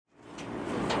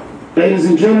Ladies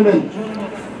and gentlemen,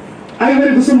 are you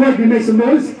ready for some rugby? Make some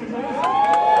noise.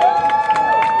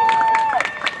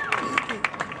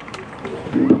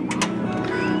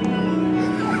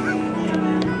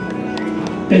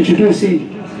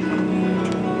 Introducing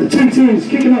the two teams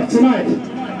kicking off tonight.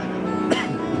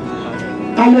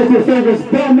 Our local favourites,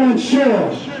 Belmont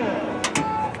Shore.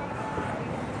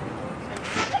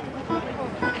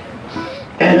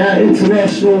 And our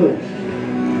international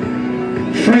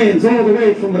friends all the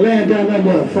way from the land down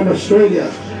under, from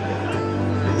Australia,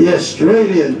 the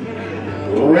Australian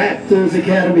Raptors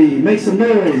Academy. Make some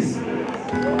noise.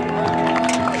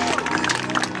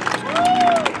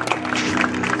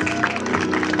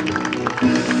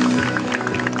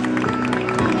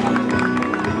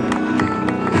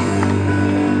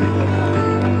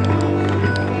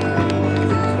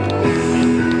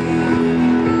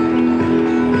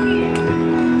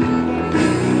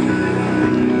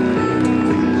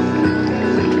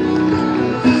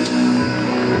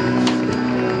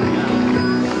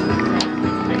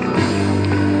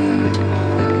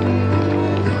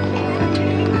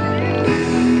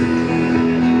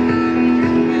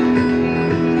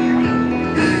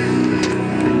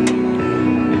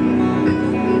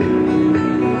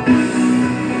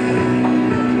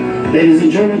 Ladies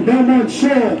and gentlemen, Belmont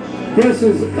Shore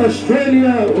versus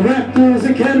Australia Raptors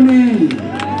Academy.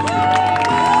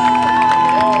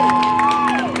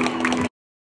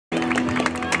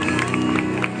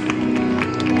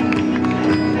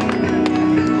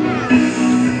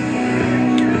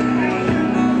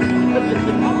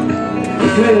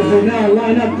 The players will now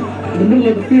line up in the middle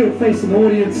of the field facing the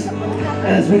audience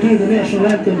as we do the national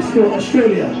anthems for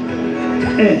Australia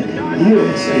and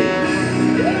USA.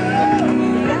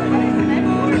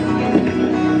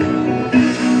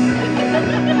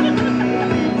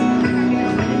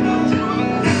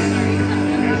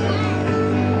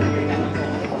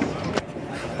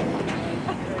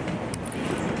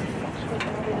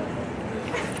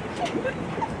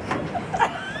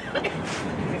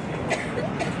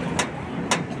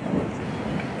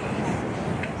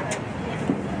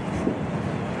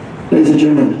 Ladies and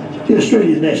gentlemen, the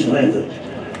Australian national anthem.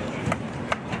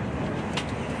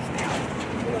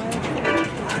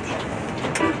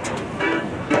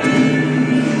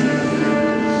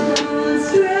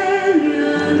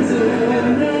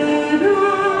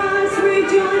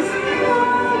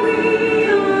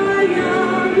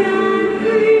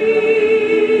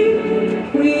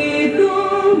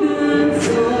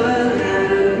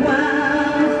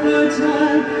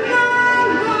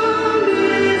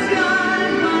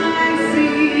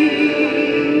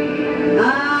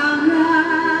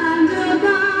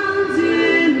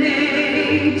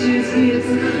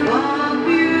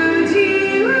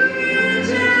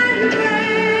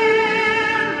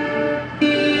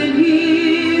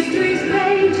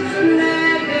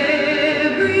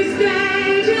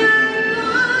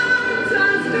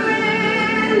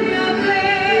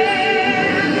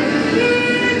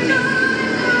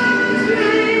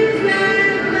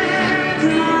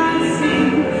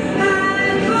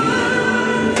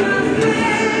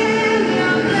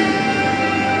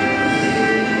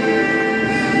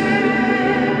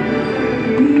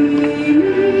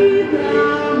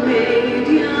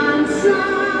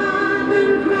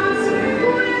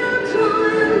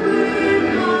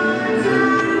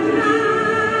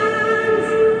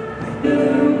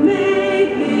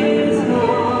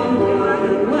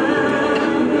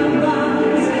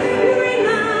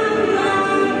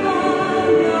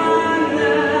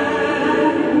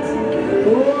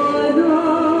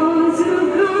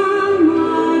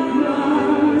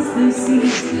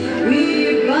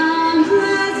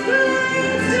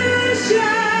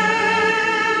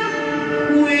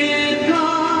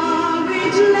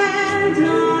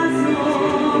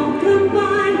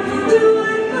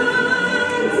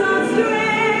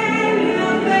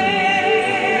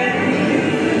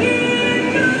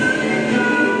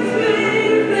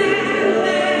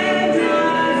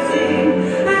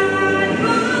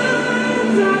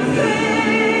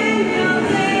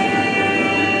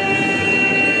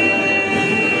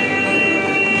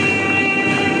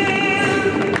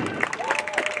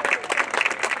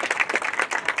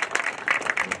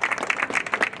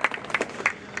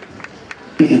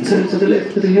 We can turn to the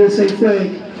left with the USA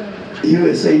flag,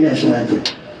 USA national anthem.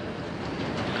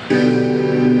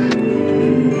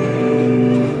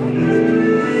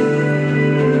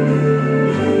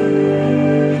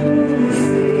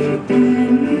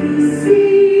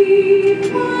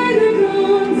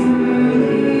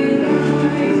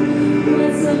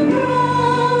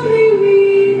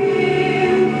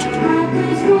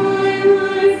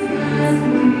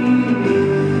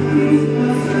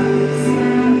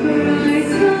 Thank you.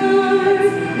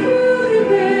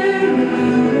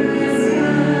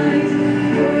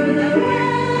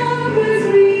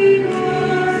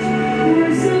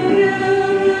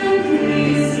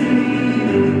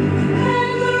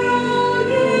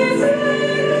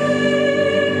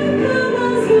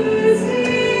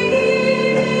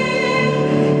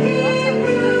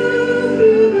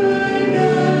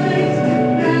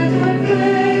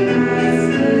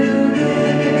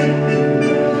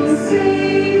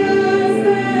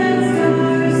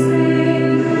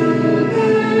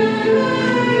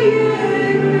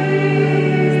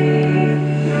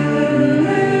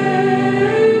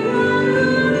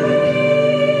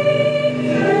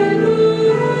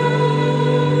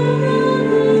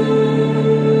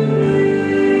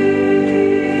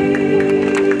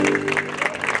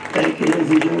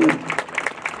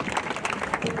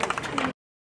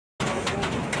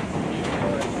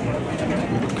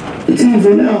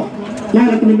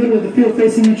 line up in the middle of the field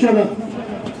facing each other.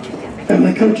 And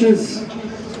my coaches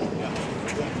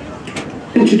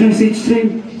introduce each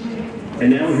team.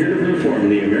 And now here to perform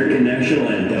the American National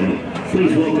Anthem.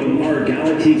 Please welcome our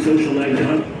Galaxy Social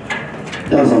Icon.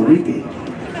 That was on repeat.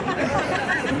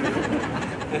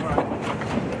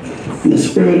 In the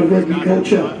spirit of rugby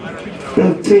culture,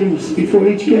 both teams before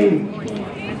each game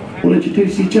will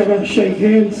introduce each other, shake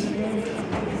hands,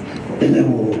 and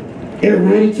then we'll get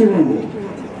ready to rumble.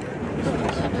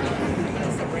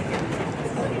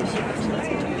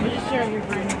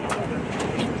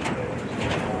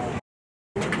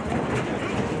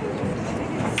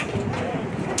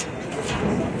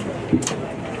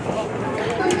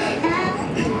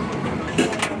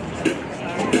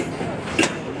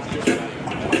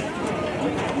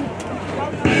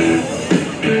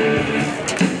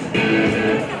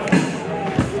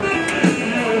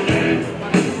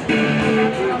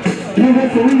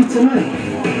 Tonight,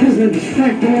 his name is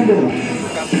Frank Caringbah.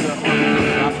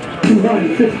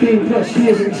 215 plus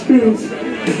years of experience.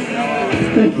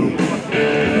 Thank you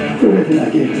for working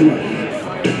that game tonight.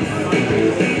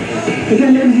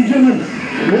 Again, ladies and gentlemen,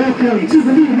 welcome to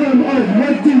the new home of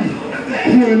rugby.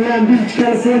 Here in Long Beach,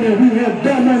 California, we have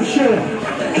Belmont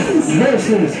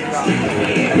versus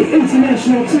the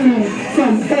international team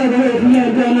from all the way from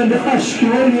land down under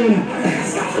Australian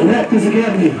Raptors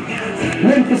Academy.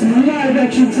 Ready for some live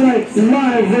action tonight,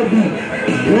 live rugby.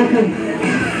 Welcome.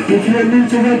 If you're new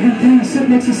to rugby, please sit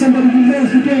next to somebody who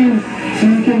knows the game so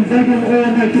you can beg them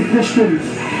all night to questions.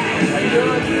 Here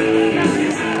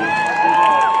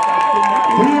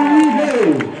we go.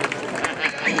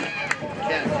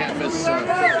 Can't miss how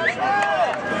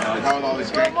with all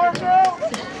these great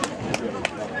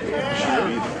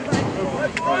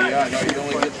Oh yeah, no, you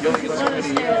only get so many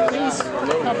years of that.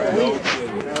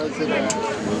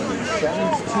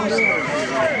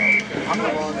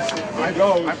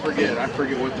 I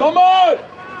forget what the... Come on!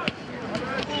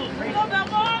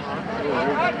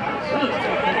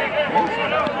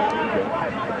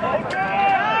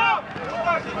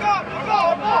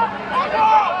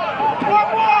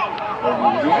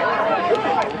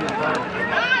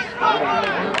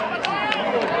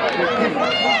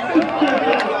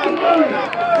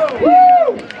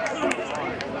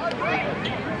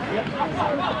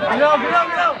 Get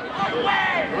up!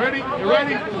 Ready? You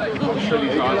ready? I'm sure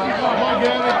these Aussies know how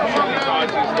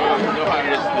to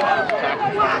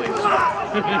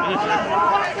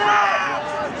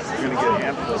You're going to get a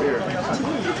handful here.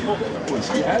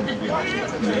 He had to be.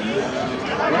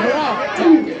 Run it out.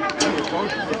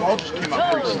 The ball just came out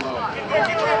pretty slow.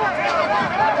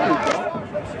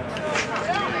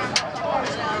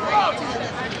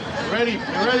 Ready?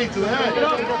 You're ready to the head.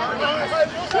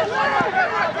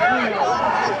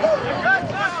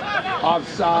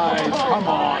 Offside. Come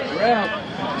on, ref.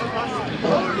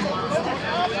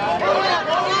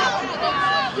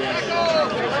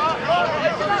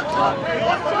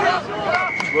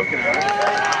 Looking at it.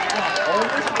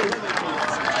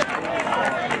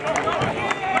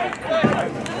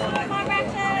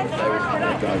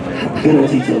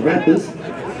 Penalty to the Raptors.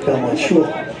 Belmont short.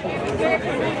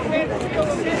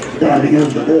 Diving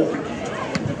over the ball.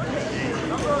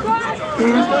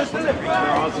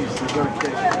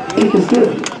 Kick is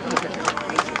good.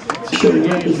 Sure, the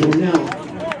Raptors will now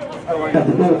have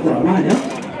the ball for a line-up.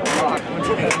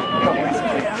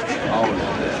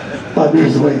 5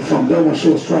 meters away from Belmont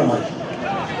Shores try line.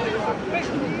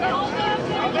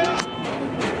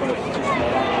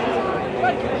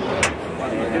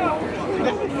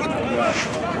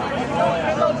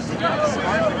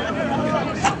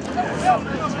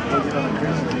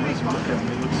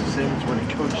 The same as when he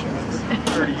coached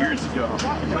 30 years ago.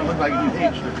 It looked like he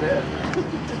aged a bit.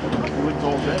 We looked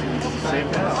old then. He's the same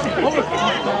guy.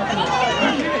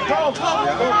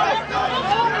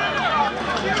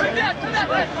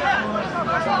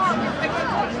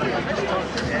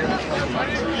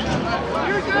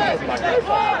 You're good.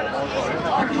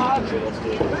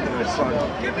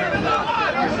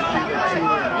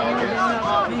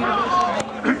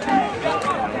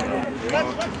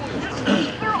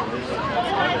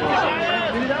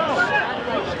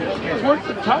 What's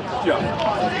the touch jump?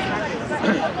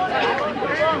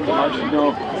 No.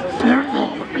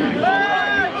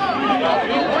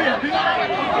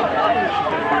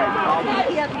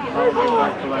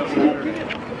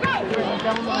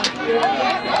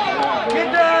 Get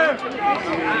there!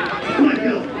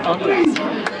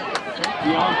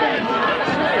 Beyond that,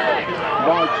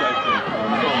 March, I think.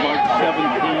 March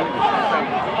 17th.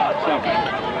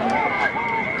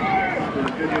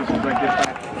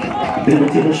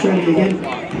 Penalty to Australia again.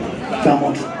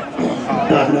 Belmont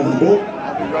diving over the ball.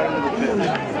 I'll be right into the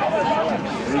pitch.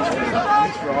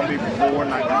 I'll be before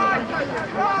 9.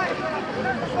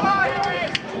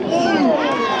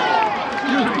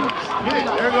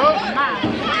 There it goes.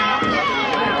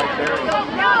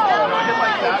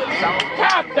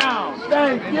 Tap down.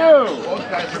 Thank you. Those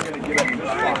guys are going to get up in the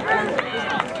spot.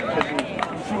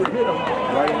 You would hit them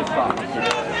right in the spot.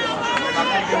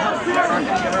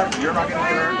 You're not going to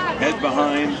get hurt. Head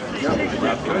behind. Yep.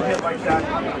 Good hit like that.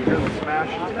 Here's the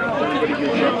smash. Everybody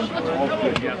gets hit. All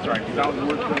good. Yeah, that's right. That was the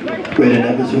worst thing. Brandon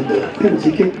Evans with the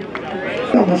penalty kick.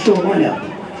 Belmont still line out.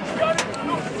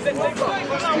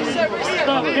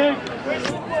 Stop kick.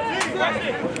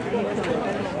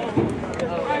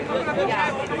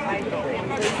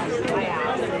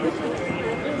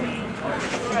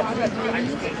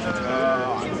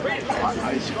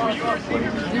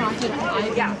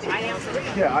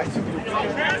 Yeah, I took the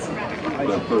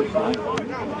first time.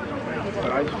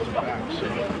 But I took it back. So.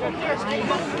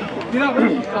 Get up.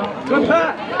 Good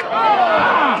pass.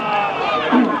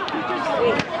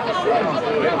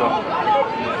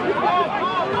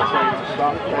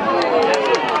 Stop.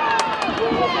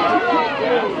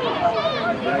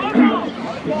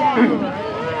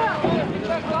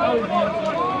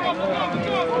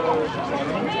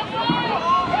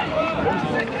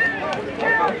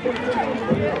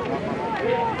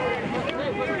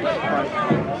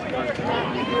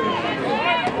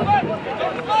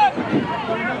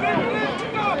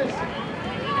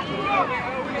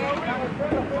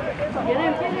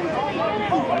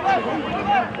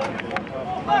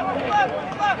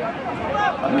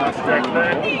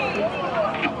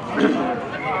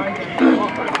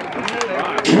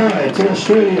 Alright, to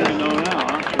Australia. It's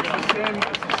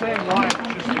the same line,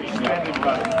 just extended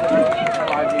about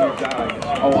 5 meters out.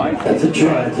 Oh, That's a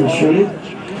try to Australia.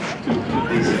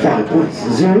 5 points to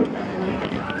 0.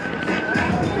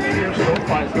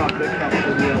 SoFi's not big enough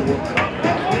for the World Cup.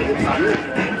 It's not big.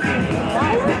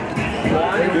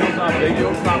 Field's not big.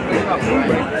 Field's not big enough for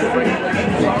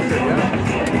regulation soccer, yeah.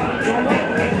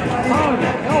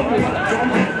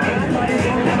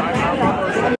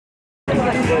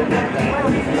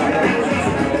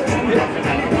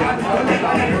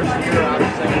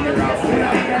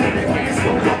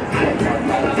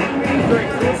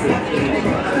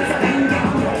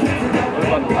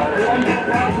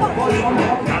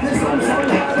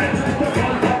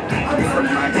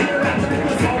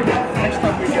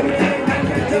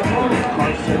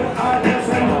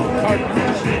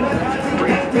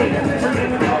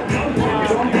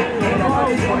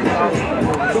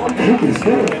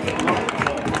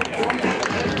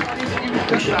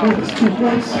 It's 2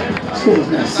 points. Score is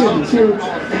now 7-2.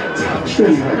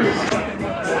 Australia Raptors.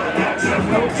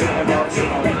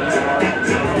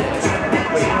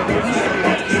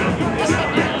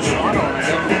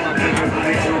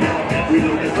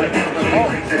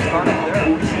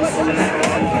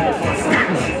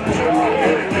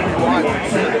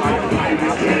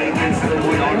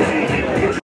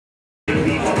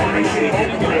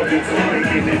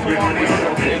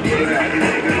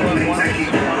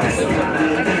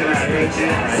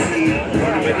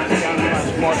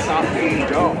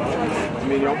 I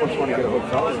mean, you almost want to get a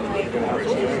hotel and you're going to have to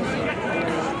stay.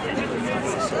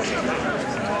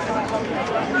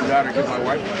 That or get my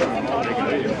wife to come and take a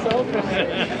video.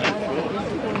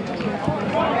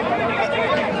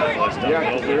 Yeah,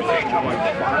 because they're like 5.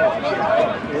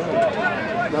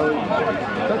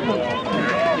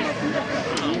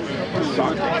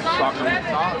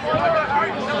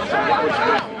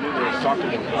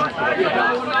 Soccer.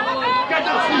 Get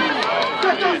those seats!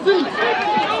 Get those seats!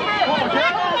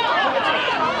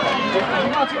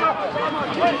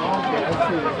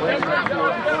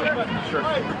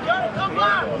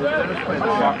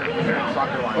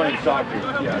 Playing soccer.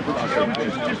 Yeah,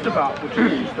 just about. It's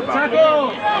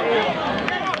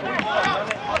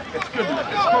good enough.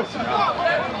 It's close enough.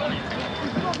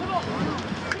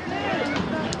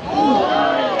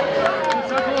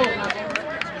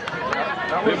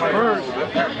 That was my first. Here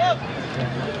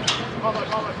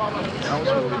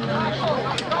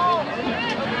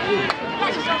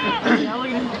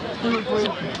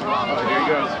he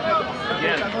goes.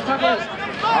 Again.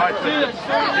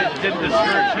 It didn't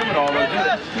discourage him at all, was it?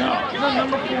 No.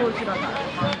 Number 4 was good on that.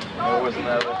 No, it wasn't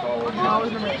that at all. No, it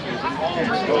was number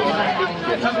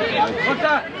 8. What's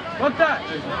that? What's that?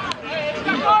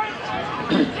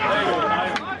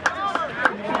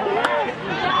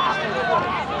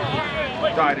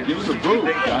 Died. Give us a boot.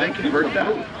 They convert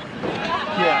that.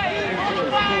 Yeah.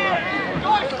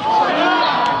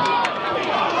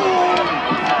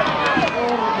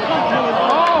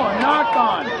 Oh, a knock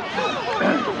on.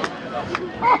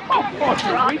 Oh, it's a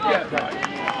weekend.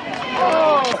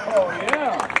 Oh,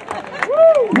 yeah.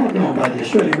 Woo! by the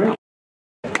Australian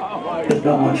Raptors. With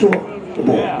Belmont short, the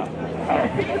ball.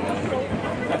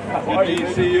 Why do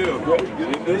you see you?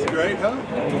 Isn't this great, huh?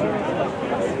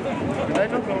 They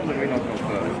knocked on or we knocked on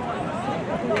first?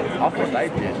 I thought they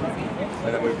did.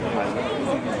 And then we played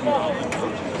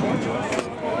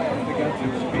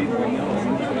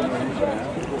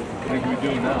like we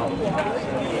do now.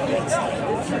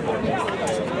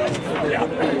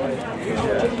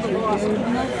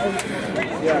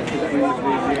 Yeah, because the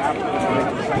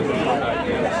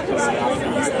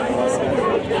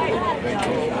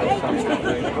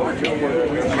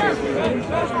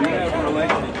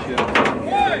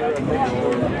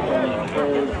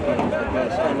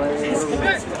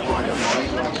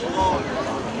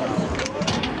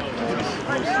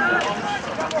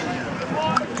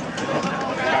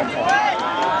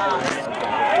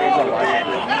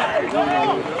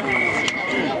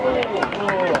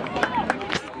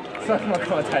So I'm not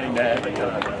commentating there.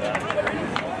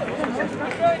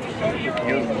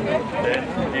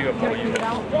 You got more units.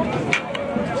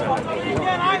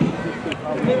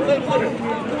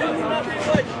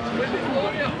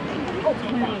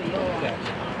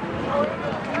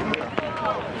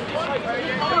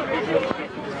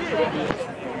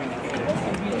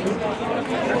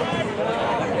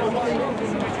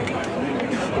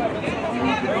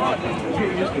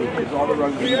 Because all the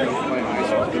rugby playing ice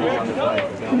hockey on the play.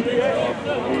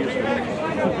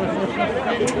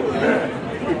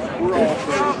 We're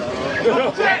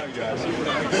all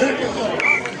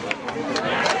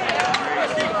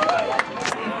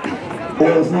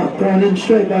Ball's not thrown in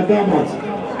straight by Belmont.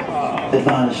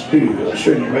 Advantage to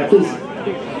Australian Raptors.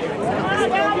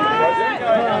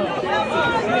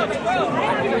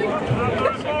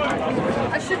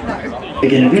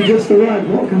 Again, if you just arrived,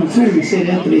 welcome to St.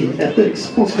 Anthony Athletics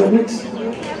Sports Complex,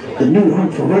 the new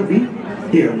home for rugby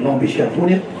here in Long Beach,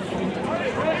 California.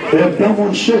 We have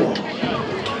Belmont Shore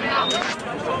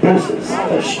versus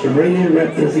Australian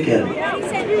Raptors Academy.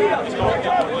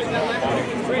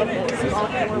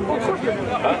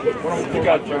 You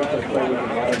got Jones.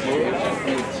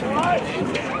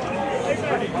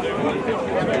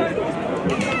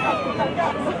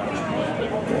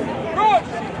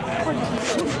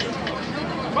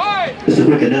 Just a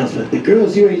quick announcement. The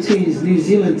girls U18's New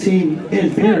Zealand team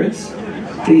and parents,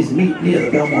 please meet near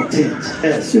the Belmont tent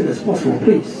as soon as possible,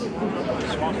 please.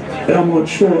 Belmont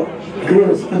Shore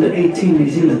girls under 18 New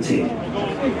Zealand team.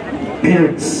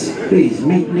 Parents, please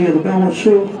meet near the Belmont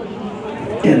Shore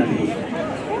canopy.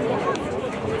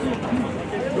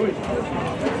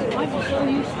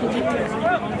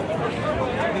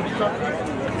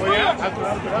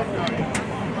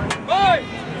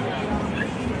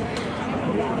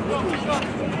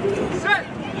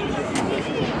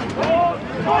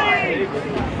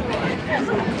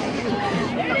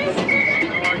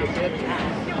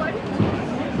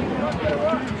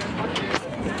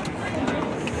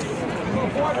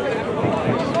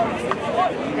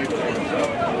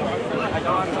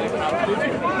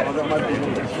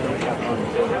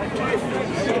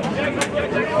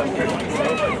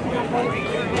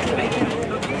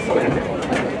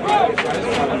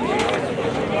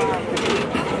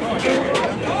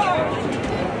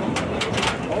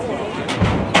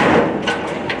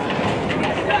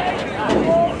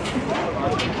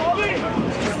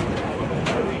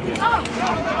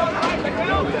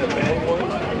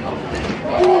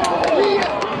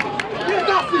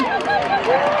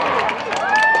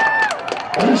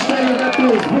 Australian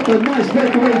Raptors with a nice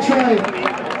breakaway try.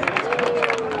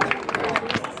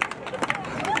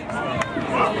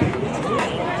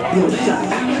 Your shot,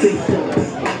 big boys.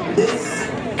 This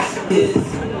is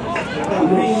a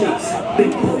real shot,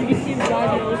 big boys.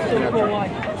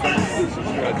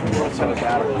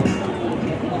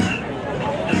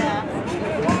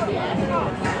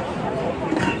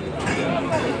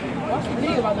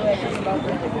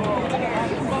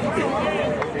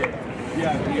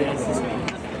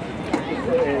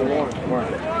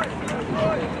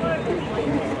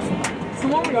 So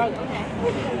what we got?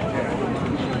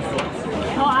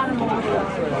 Tell Adam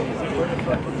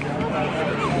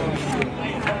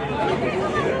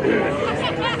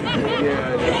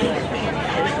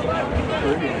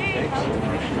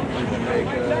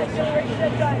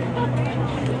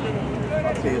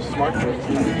See a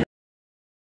smartphone.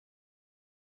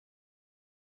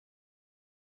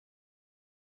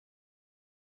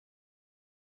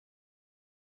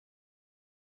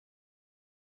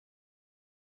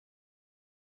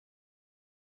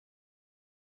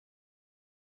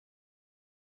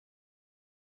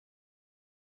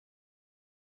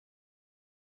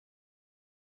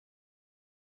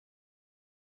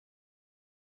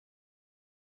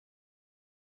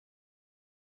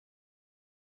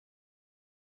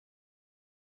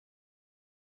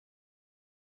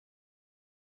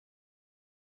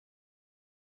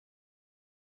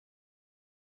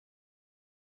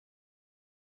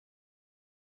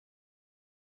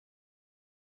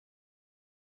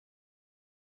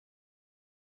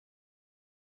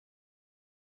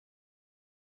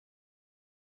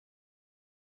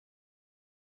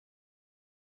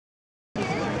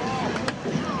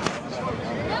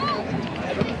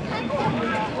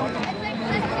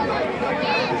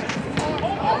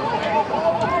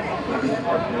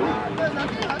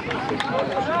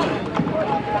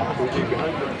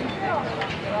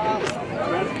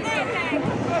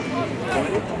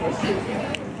 No,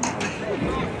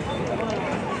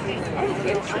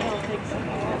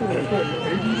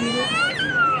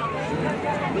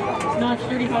 it's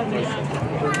 35 minutes.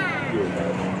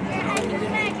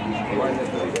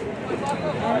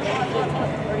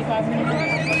 35 minutes.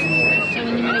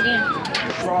 70-minute game.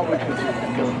 Probably because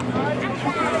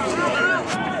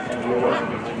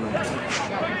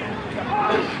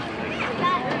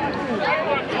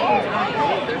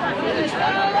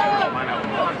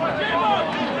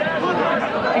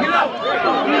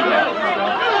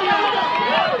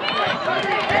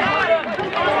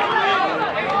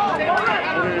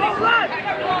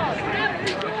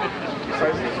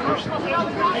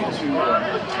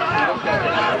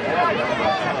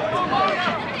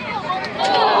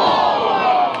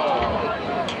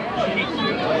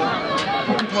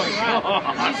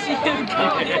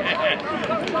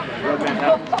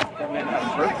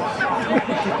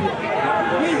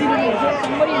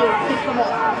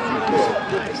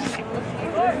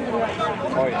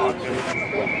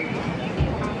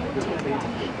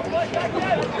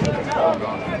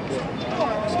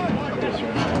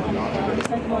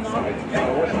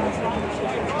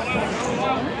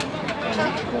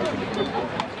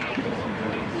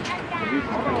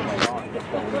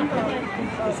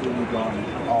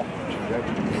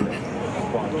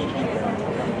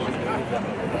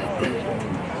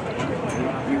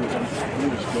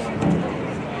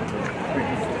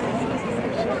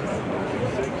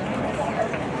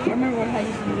I remember when I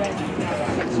used to do that.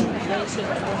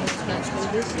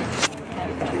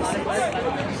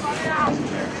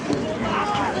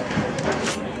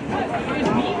 It was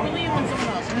me, William, and someone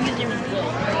else. I think his name was Will.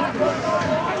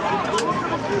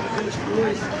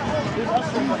 It was us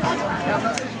from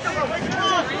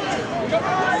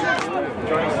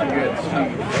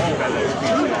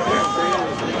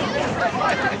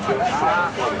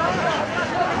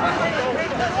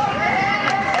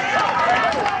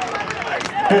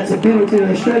That's a penalty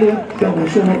in Australia. Belmont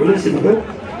should not release it, but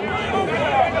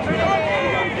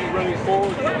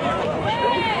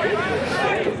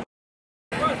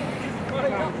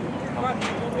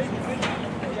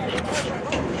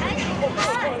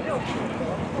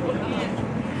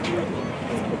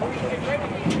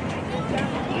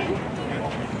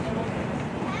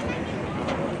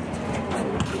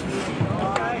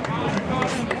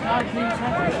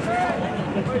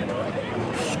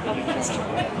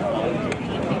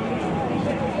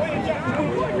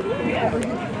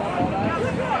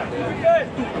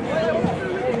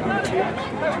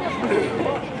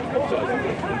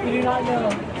We do not know.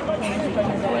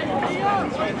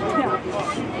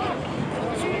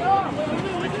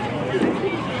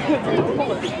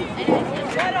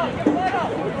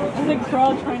 There's a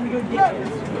crowd trying to go get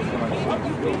it.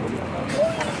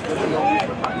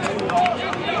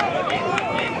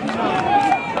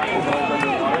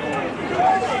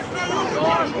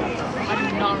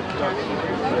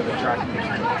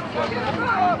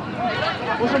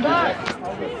 What's the back?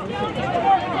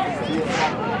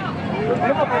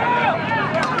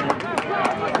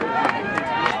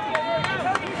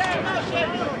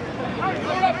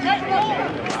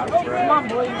 Come on,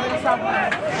 boy, you're gonna stop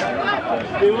that.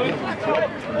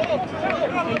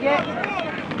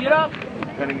 Get up.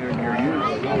 depending on your use.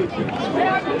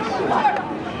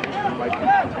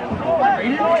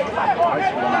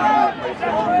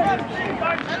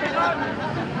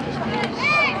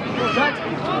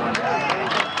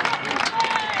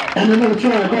 And another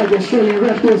try by the Australian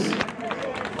Raptors.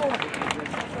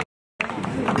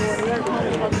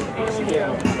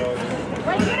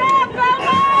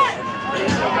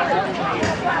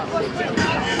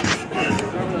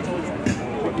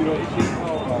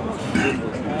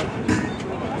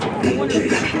 What is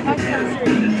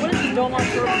the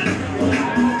Belmont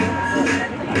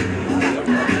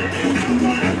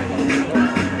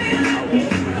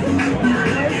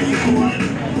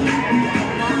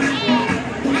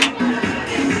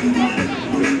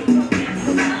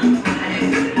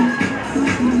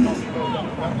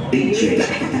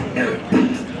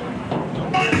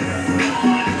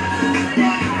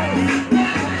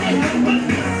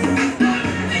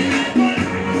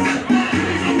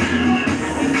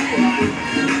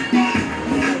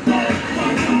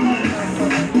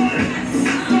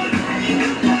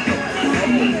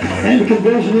And the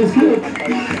conversion is good.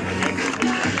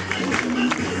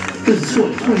 This is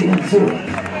short,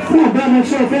 21-0. Come on, Belmont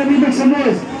show, family, make some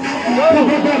noise.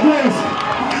 Pump up that voice.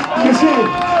 Let's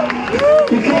go.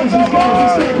 Because these guys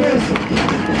are so close.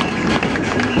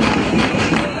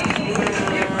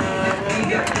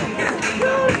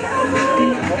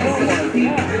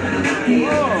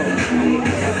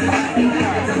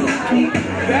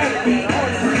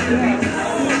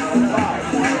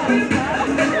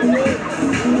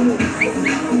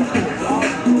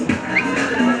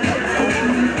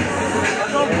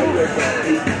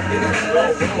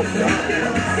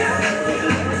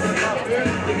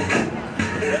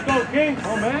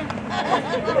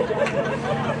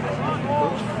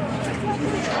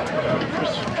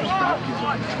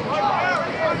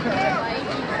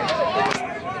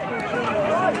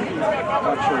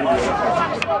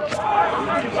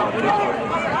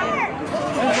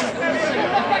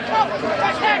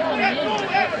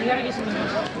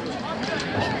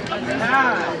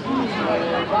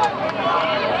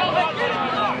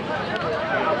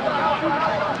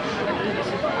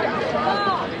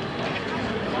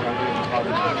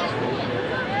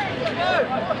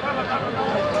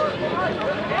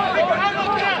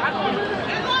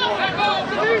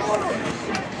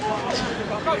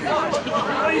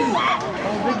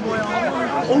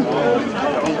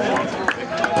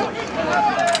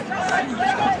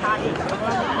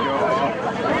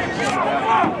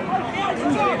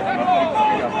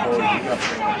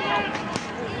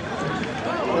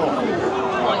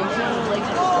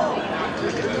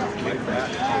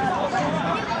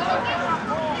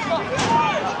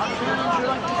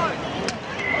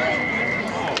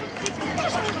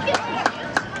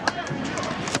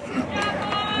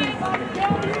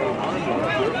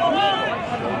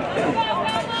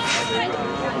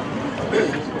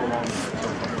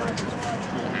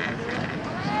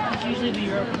 Usually the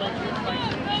Europe results are like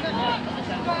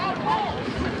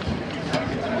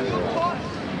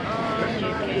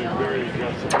very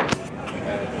aggressive.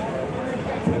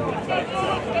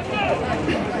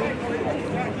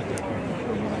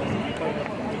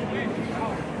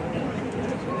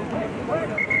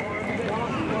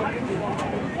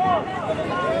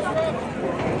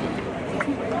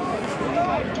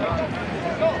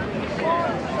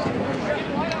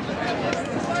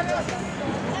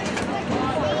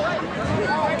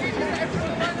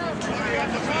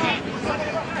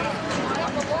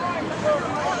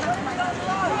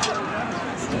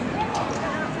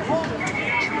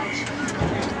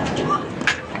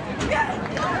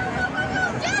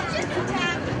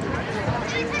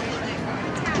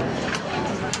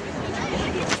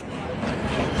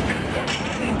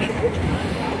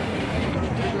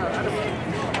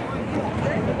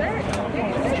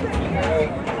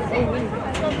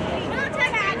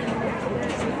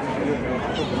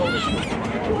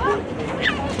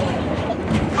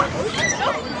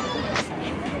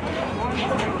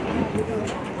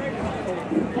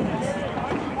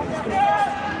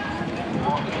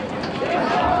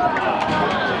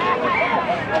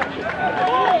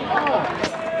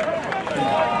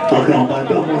 I'll go on by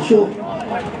Belmont short.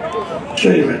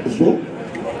 Show you Raptors ball.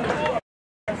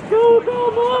 Go,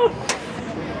 Belmont!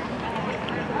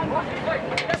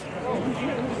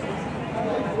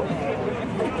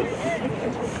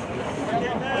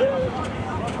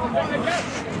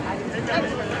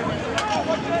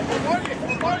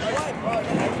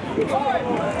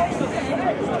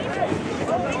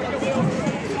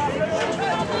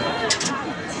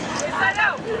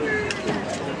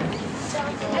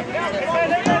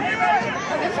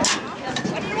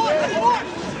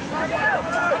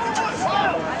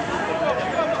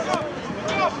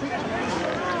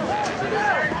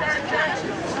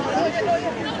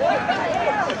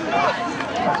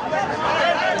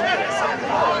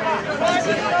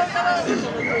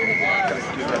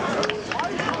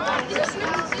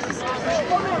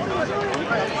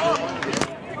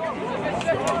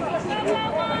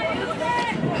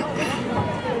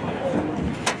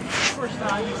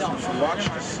 Watch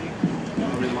to see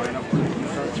how they line up with the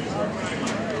defense.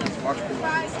 Watch,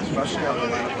 especially how they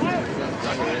line up with the defense.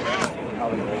 How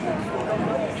they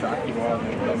track the ball,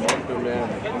 they mark their man,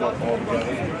 they come up all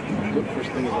together. Look for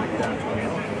things like that.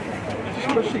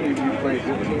 Especially if you play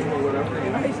good team or whatever,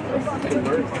 you can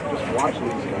learn just watching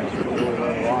these guys. You really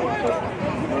learn a lot. So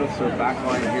notice their back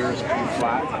line here is pretty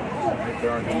flat. Right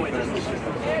there on defense.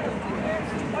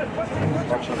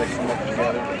 Watch how they come up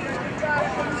together.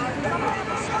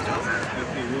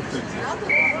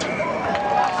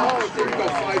 Oh, there you go,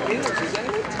 5 meters, is that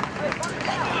it?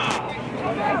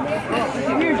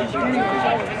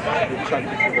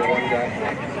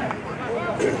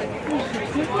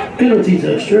 Penalty to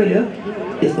Australia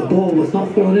if the ball was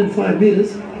not thrown in 5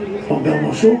 metres on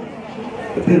Belmont shore.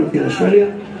 The penalty in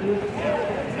Australia.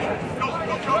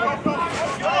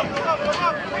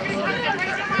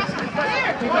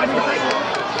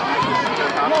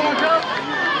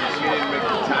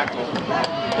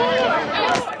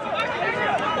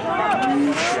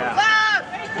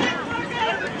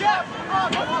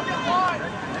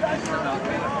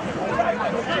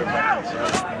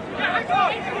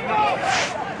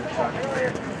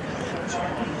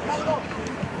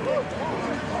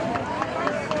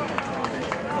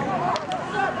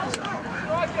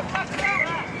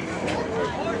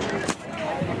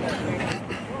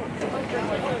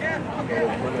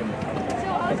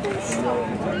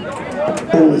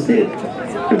 Ball is dead.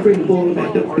 And bring the ball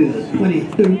back up to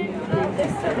 22.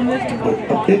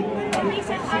 Okay.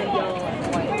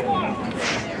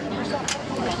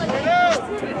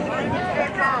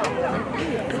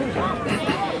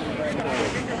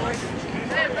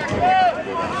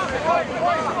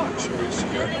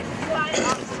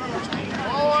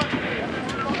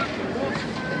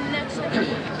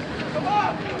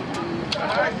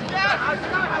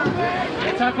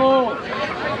 Tackle!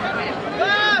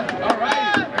 All right.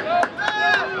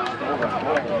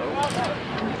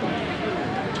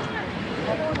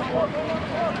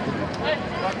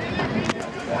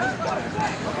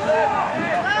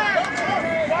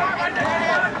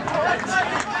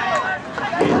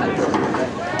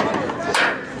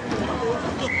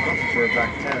 We're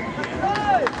back 10.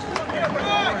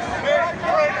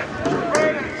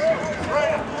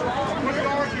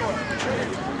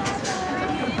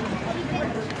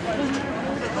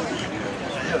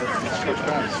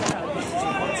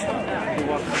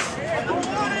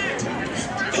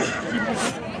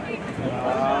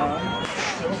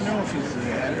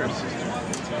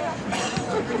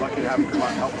 Lucky to have him come out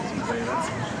and help us today.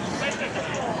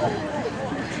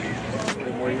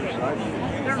 That's more your side.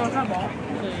 They're not that ball.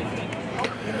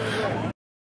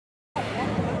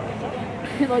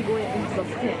 He like went into the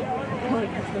pit.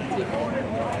 Like that's the tip.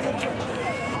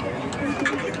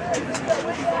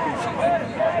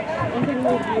 One thing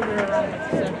we'll do here around like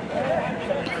 7.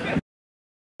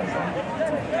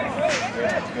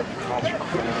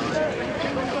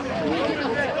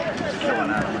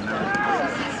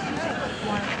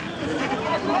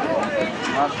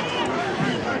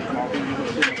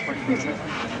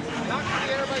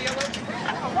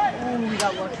 We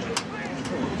got lucky.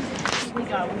 We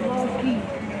got lucky.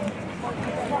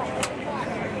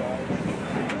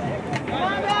 Come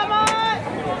on, Belmont!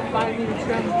 5 minutes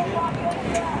scramble.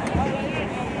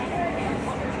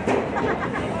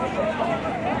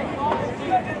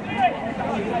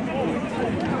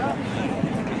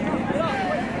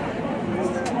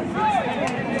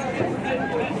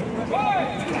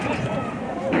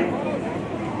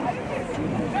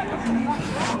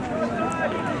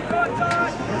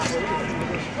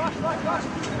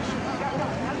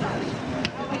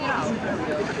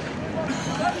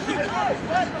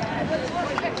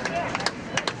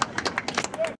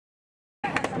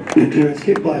 Good clearance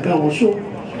kick by Belmont short.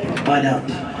 Line out,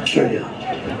 Australia.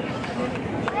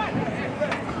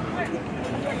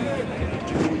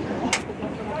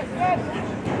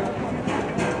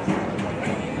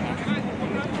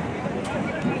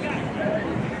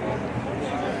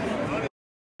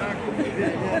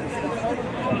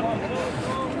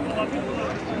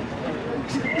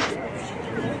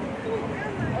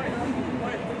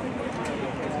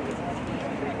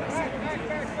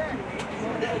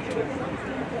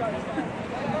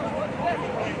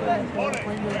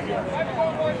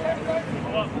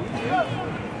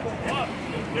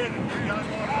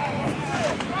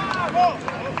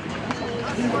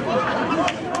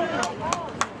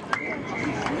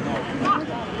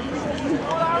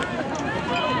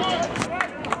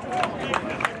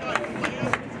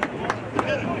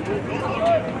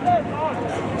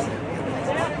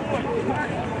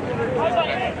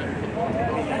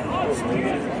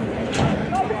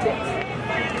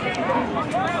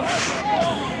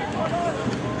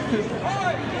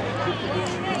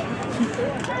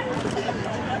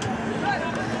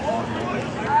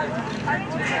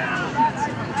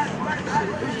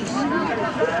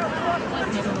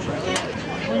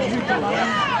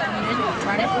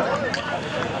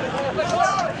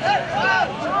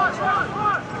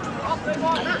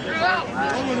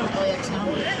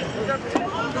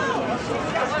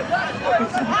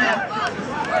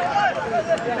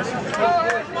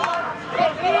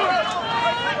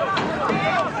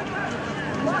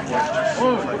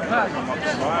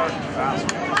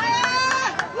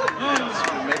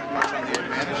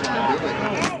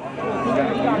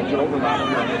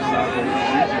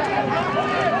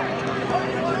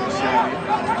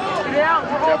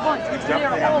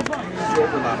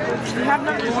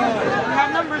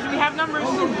 We have numbers.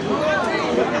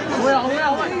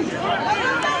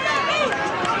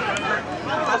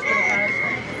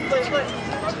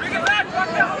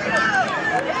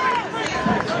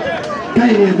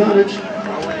 Gaining the advantage.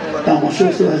 Belmont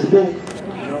short still has the ball.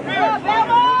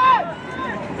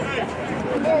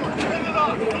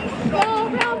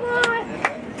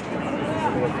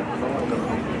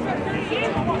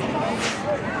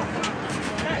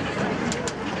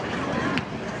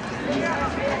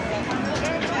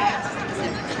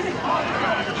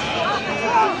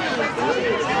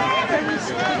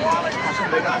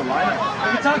 the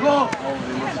lineup? Tackle!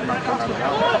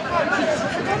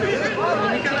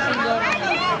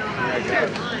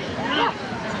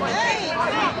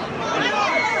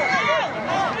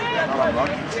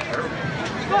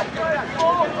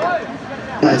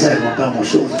 I take my Belmont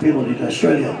shorts penalty to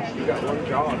Australia.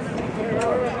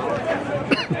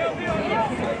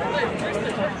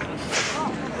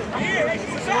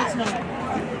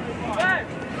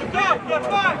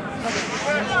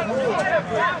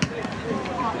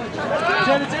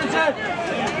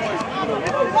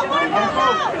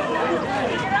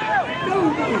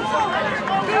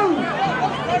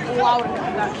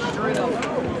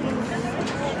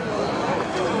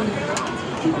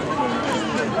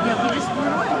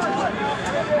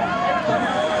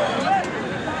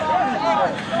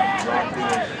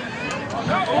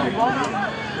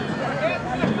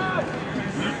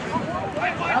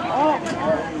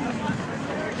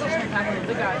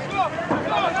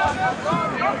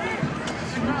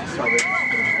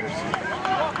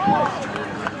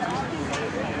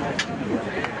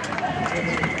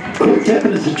 Quick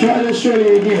tapping is to try to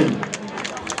Australia again.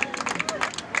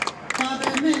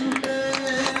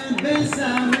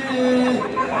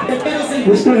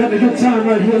 We're still having a good time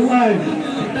right here live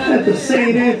at the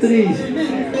St. Anthony's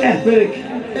Athletic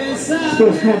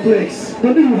Sports Complex,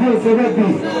 the new home for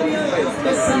rugby.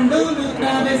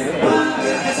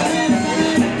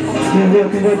 And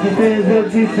welcome rugby fans,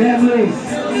 rugby families.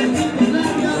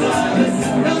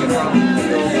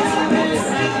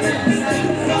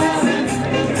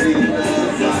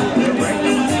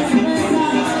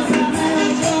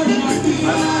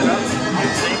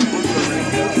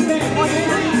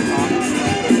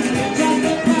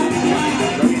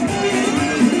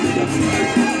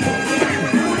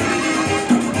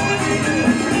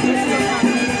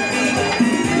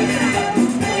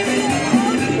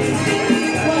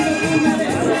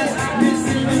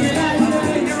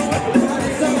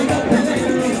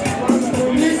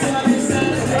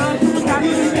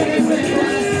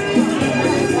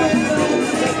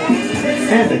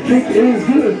 And the kick is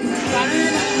good.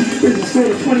 Here's the score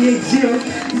of 28-0.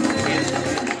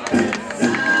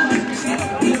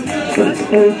 But it's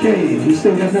okay. We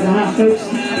still got another half, folks.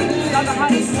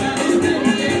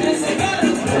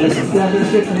 Well, let's grab this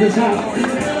bit from this half.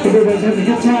 Everybody's having a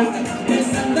good time.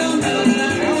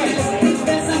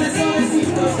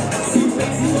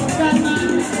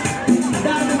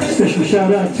 Special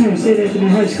shout out to St. Anthony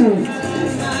High School.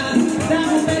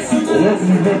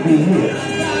 Welcome rugby here.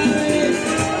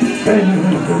 Brand new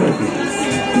home for rugby.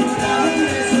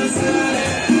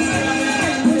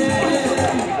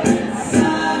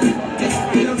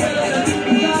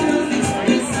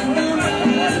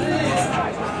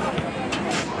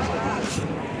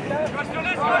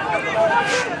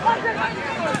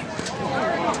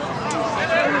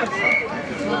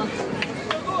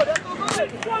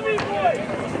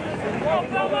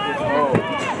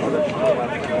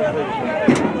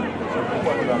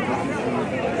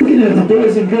 Looking at the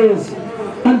boys and girls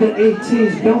under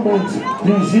 18s Belmont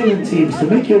New Zealand teams to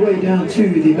make your way down to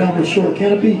the Belmont Shore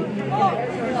Canopy.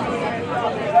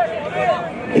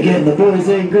 Again, the boys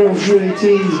and girls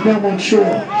U18s Belmont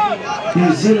Shore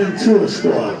New Zealand Tour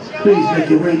Squad. Please make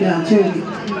your way down to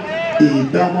the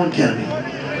Belmont Canopy.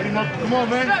 Come on,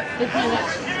 man. Come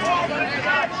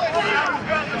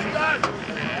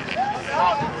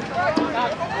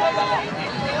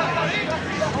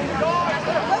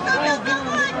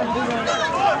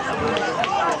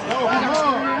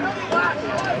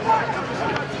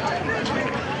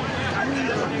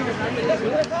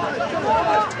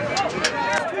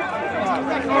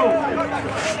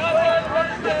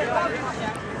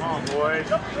on, boys.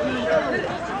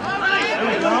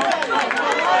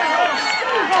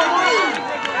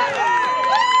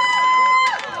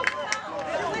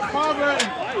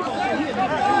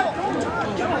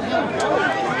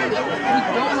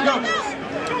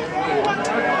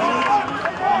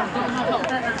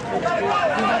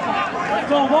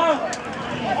 Go, Wild!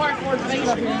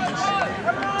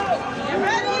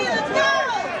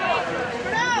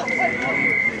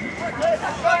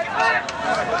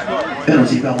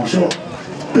 Penalty, Belmont Shore.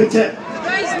 Big tap.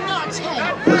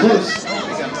 We're close.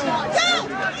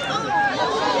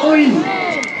 Oi!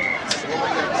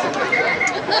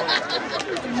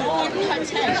 Come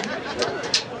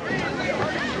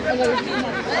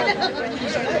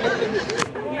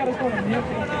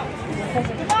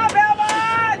on,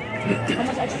 Belmont! How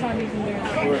much extra time do you think there?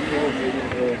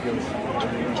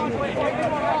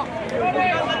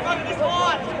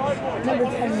 Number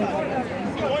 10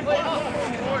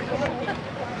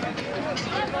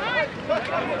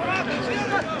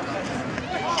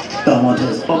 Belmont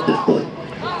has off the foot.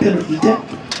 Penalty tap.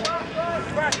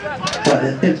 But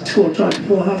an empty score try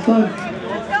before half-time.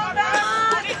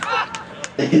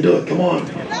 They can do it, come on.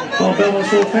 Come on, Belmont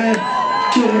short fan.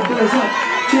 Cheer them boys up.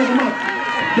 Cheer them up.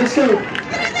 Let's go.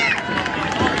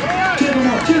 Cheer them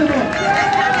up, cheer them up.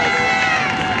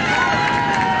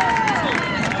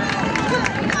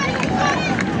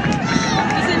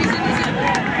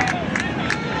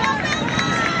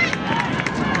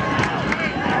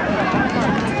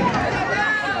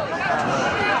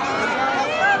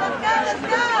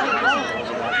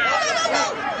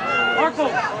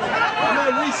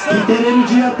 Keep that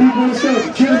energy up, people. Let's go.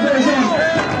 Cheer the boys on.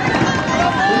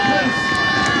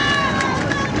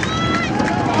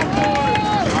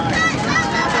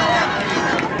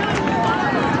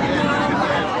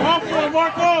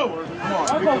 Marco!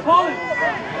 Marco, call it!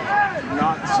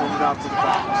 Not send it out to the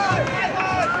box.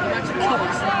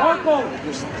 Marco!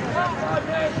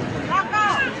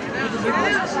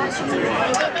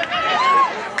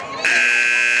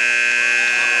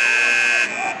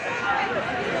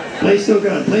 Play still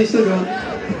going, play still going.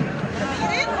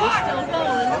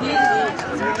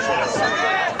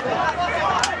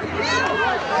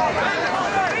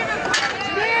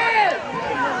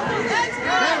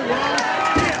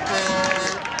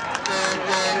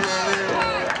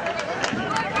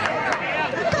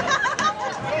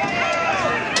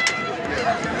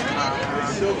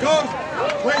 Still goes.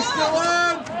 Play still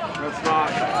on. That's not.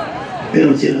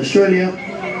 Penalty in Australia.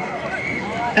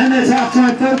 And that's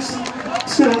halftime, folks.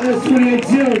 Score is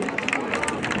 28-0.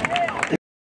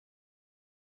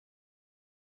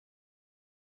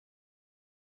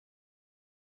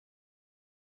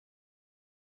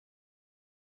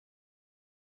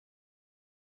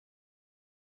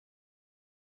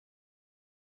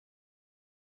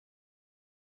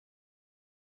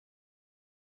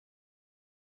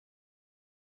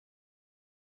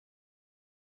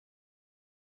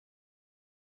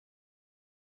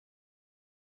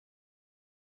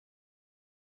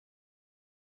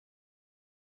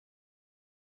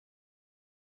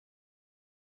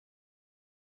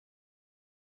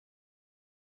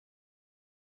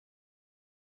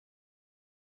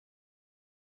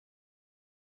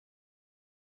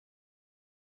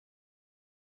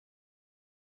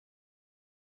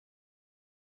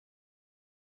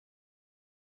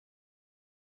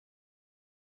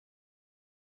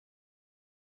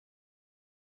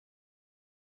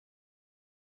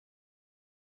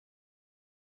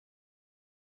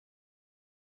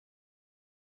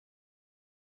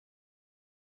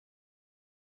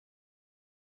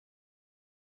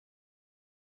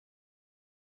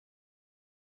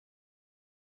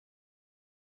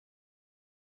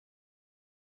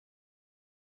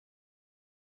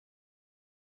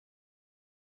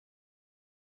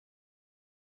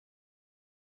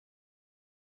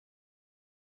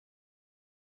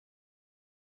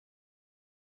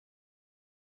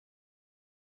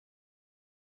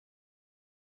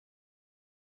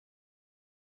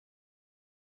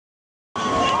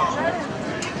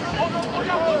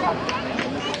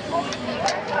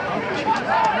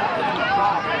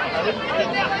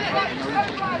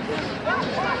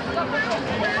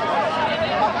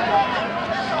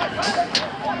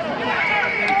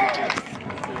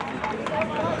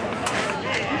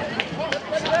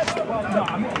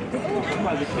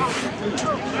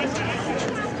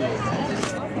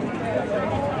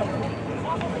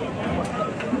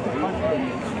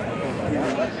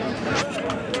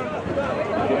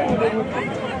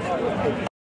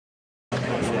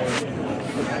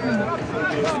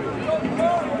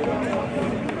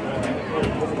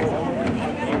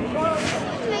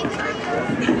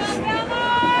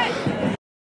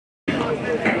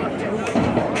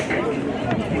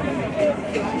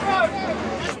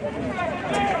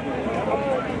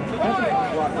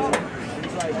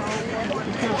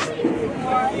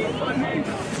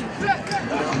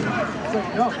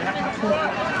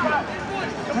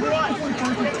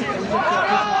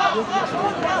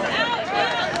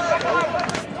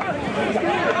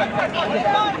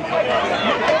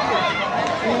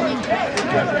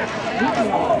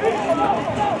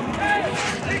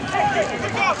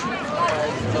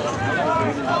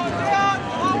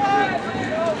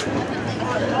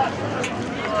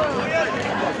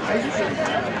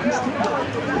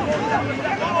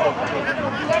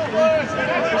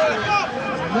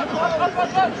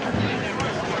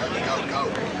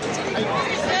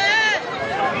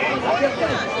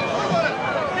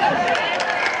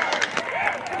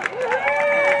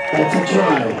 That's a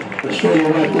try. Australia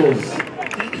Raptors.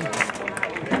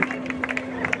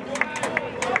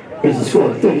 Here's the score,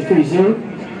 33-0.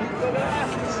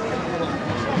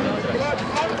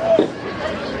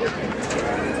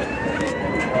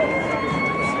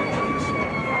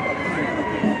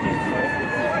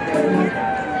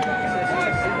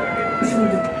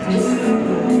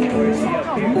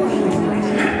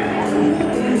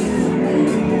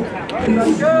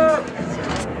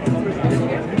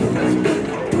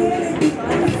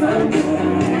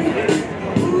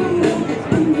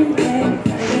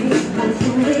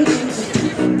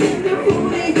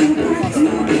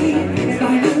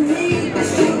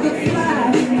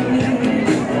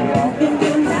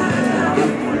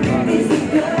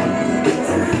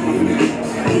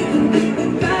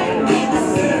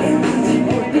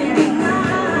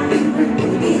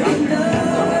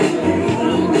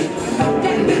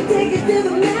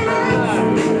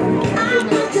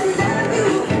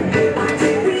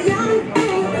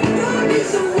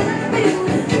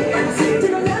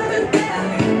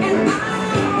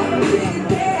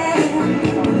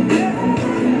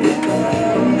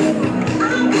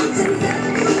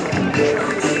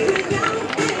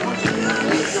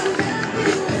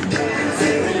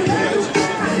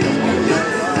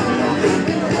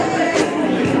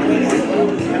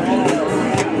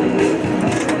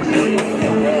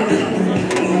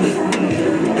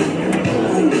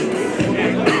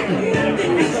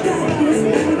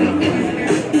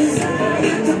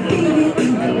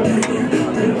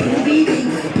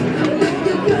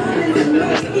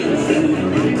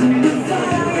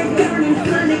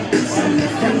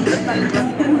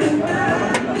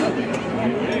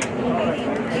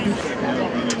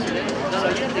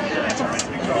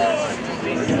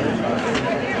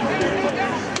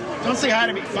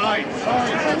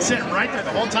 sitting right there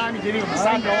the whole time. You didn't even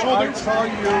massage your shoulder. I tell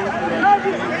you,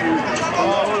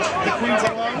 The Queen's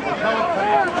alone.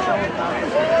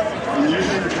 you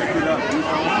usually pick it up.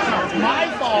 It's my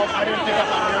fault I didn't pick up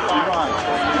on your fault.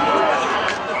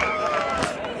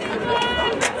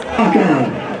 Okay.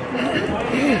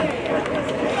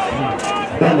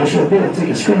 Belmont short ball, take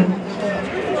a scrum.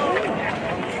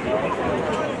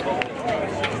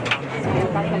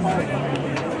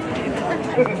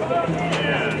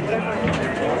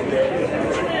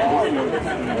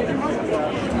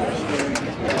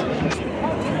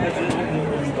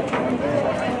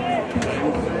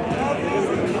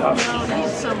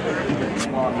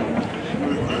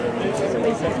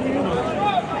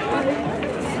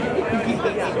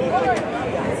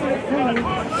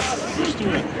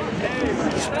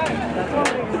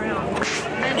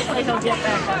 Eventually he'll get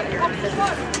back up here.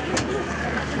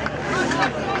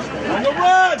 On the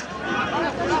run!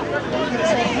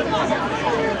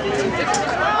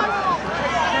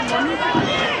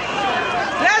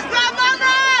 Let's go,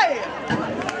 Monday!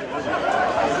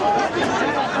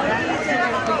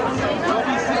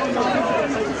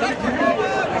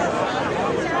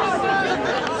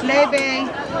 Sleeping.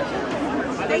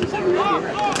 Thank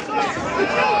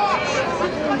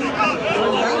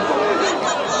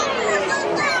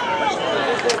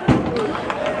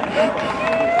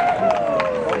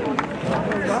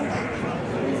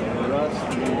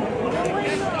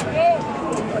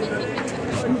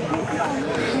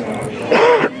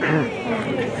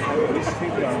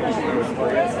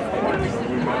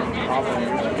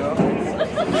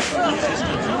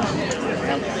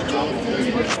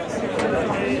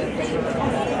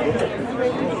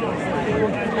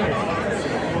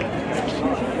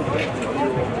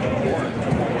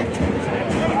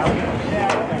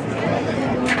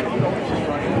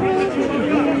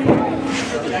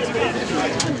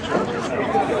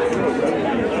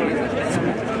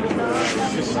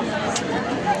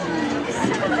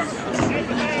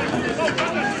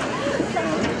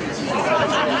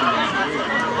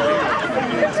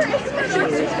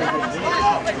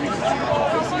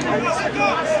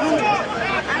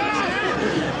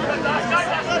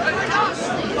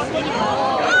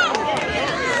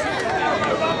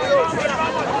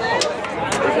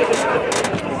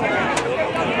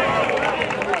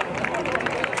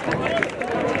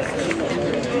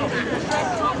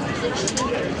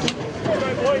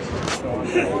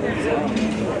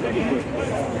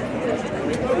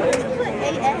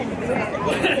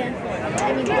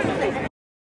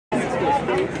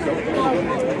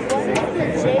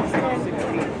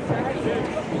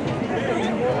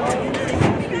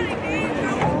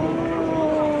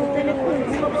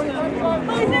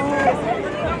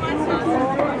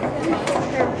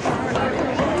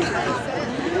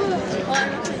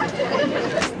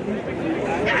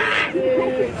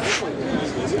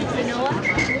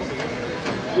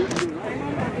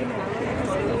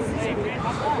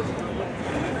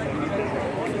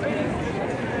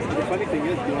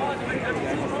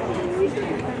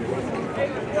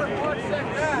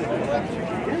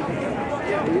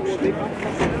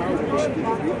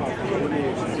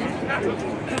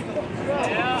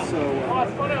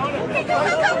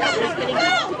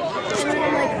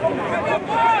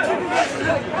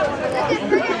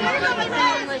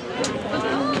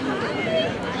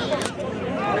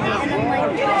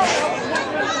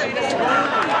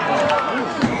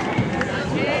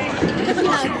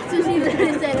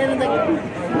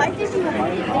you.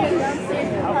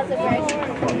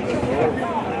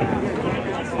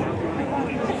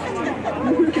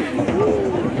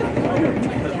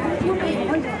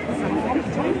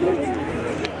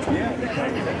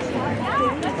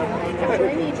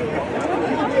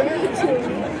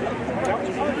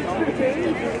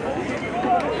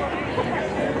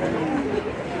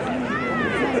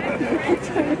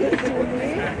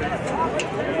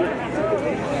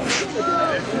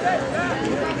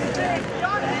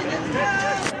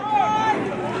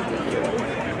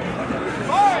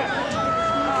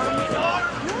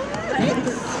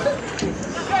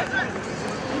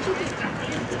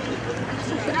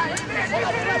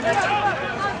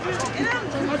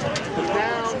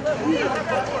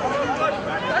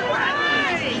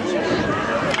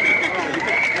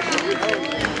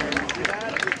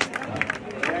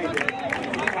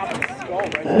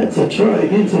 That's a try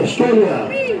against Australia.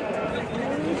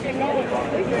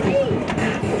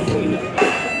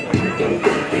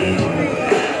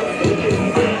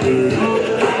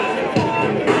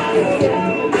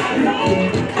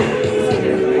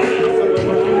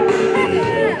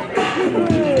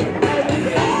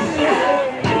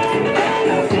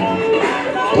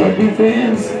 Rugby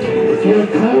fans, if you're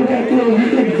cold out there, you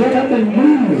can get up and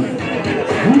move.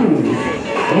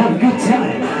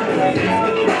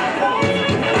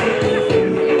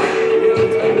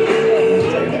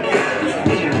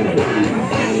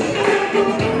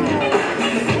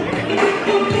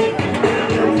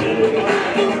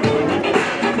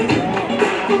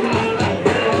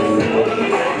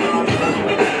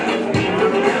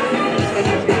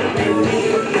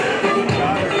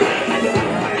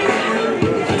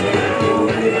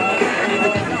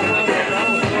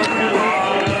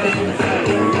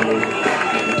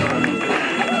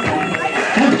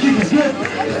 good.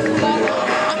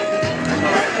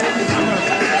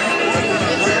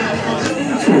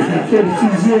 Score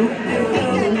 32-0.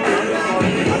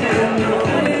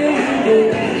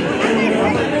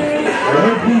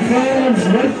 Rugby fans,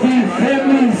 rugby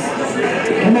families,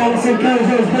 come on, let's encourage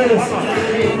those boys.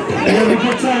 And when we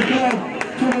get time down,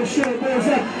 to those short boys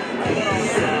up.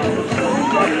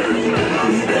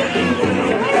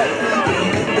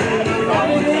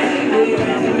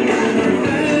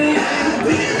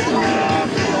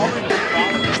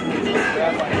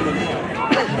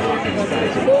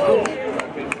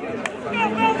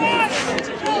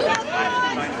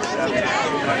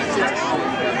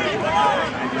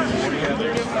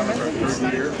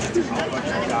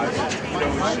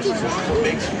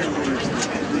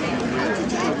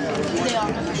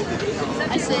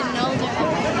 I said no, they're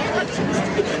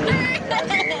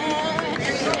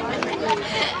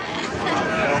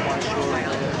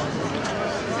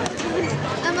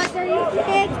I'm like, are you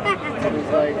sick?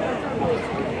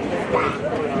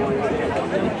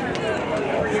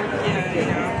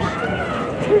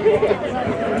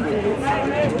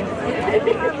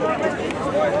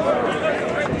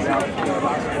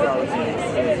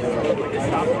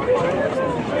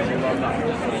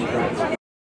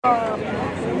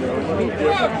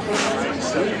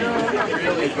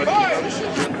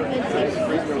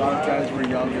 A lot of guys were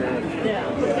younger.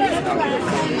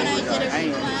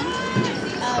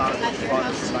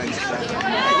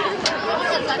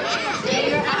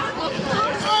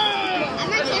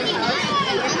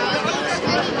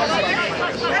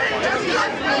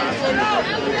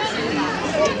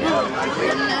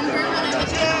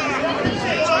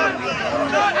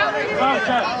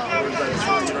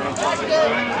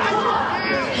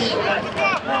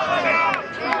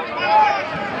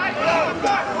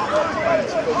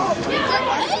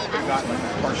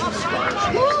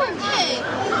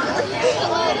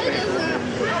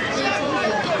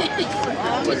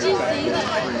 Did you see that?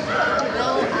 No,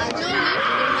 I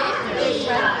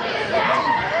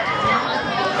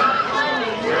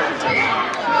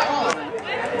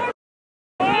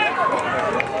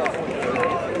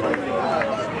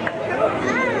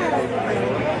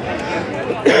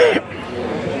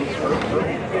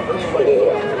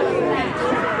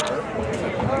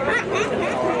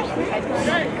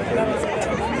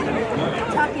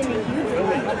talking to you.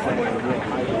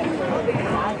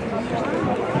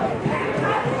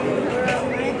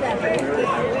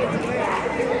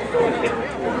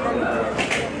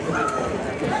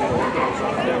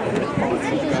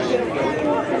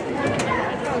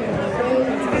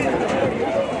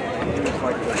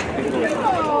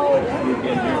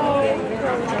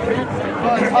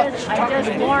 I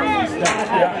just warned you.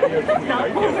 Not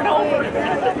moving over.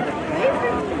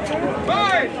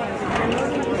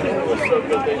 It was so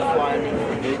good they fly me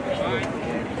from Digby.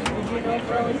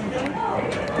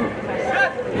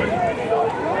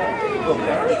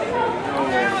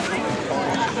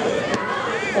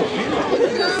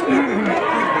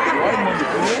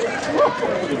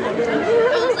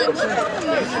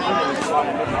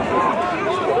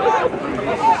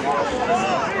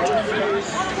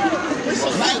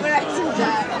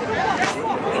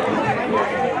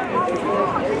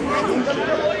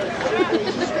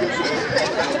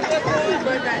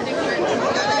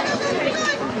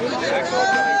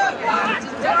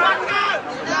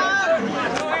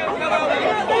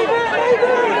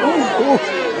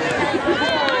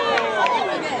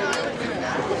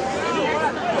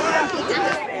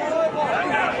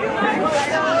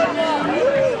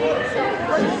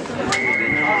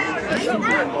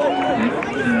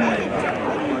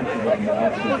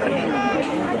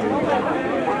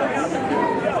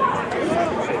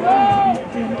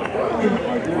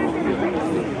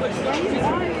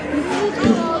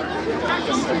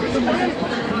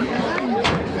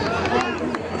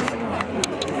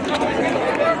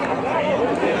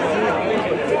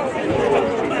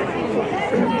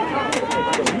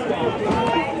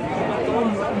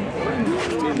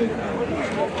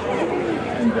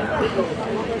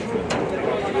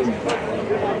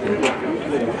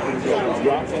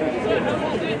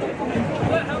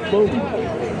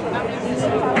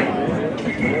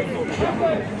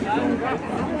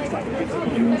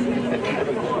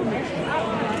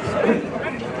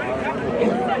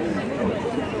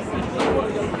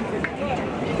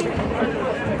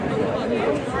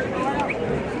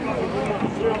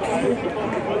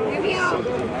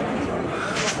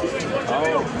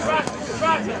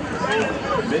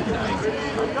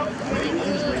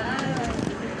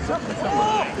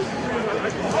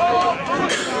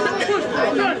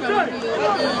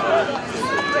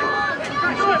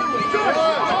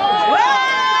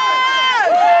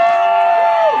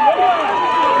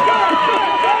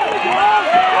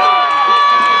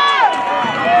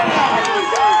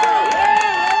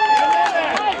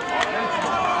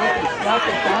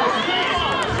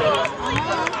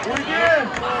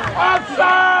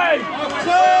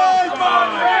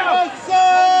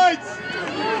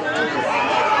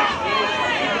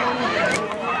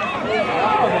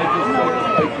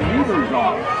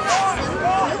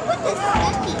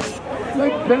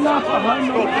 They're not behind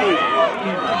the line.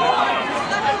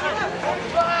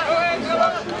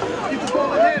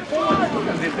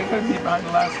 Because if they're going to be behind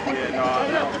the last one.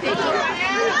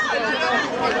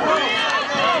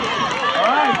 All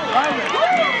right,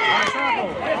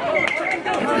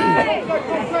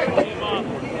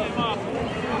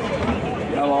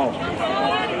 hello.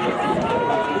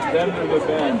 Extend to the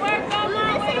bend.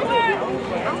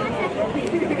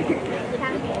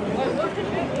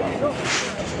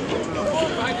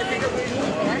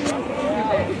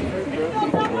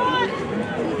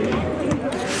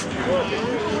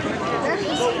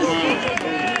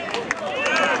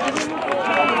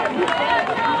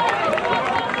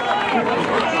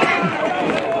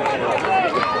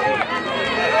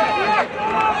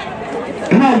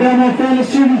 Come on, Belmont fan, let's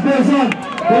cheer these boys on.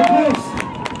 They're close.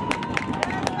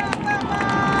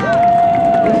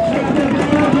 Let's cheer them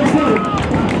on. Let's go.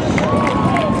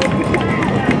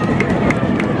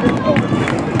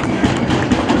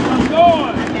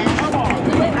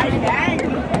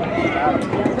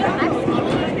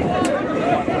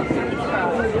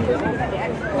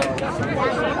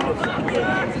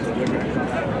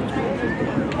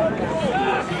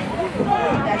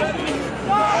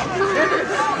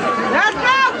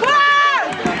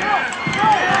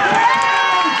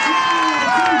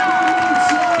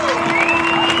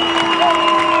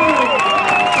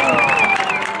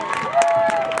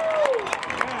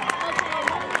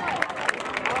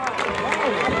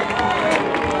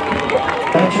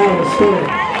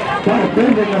 By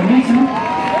Brendan Namiti,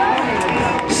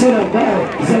 set up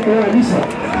by Zachariah Lisa.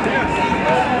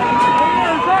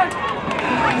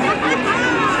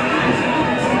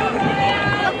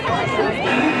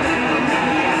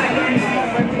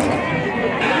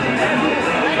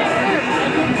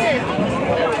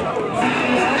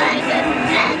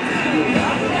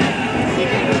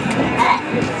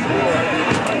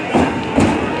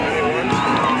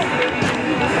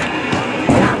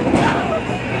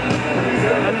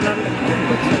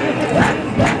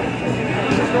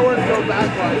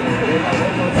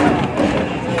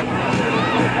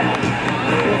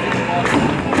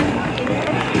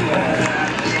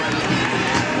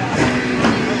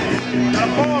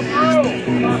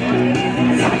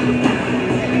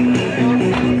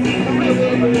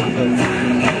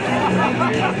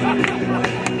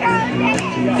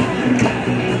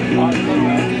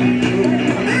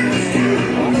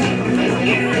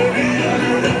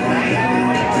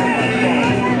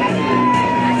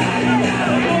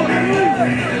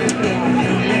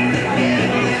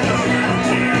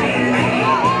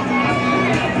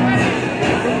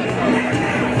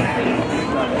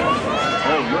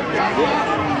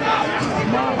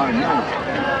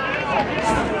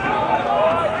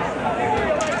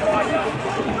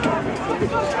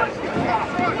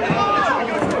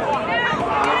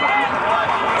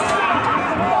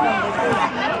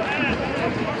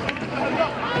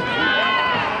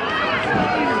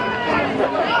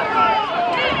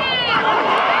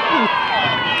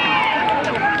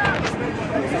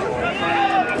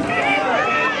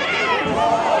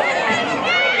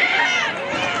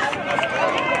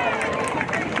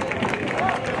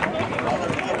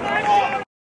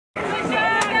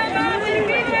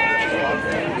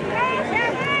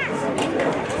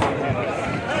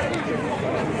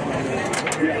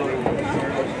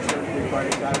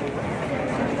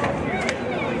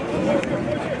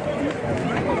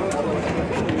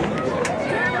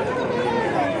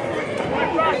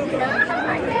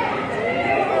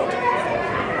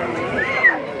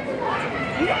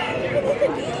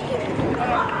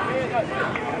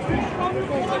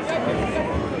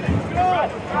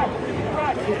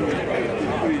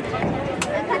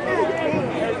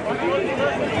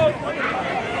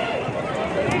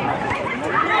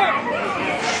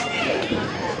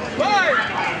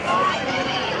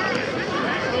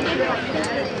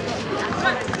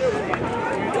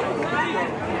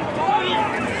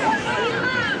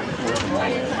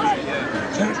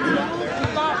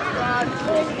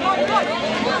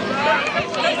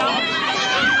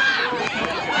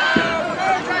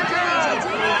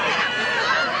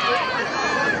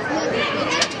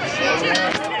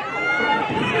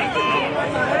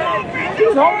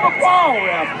 He's on the ball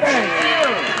now.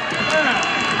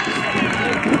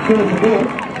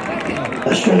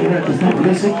 Australian Raptors not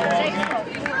missing.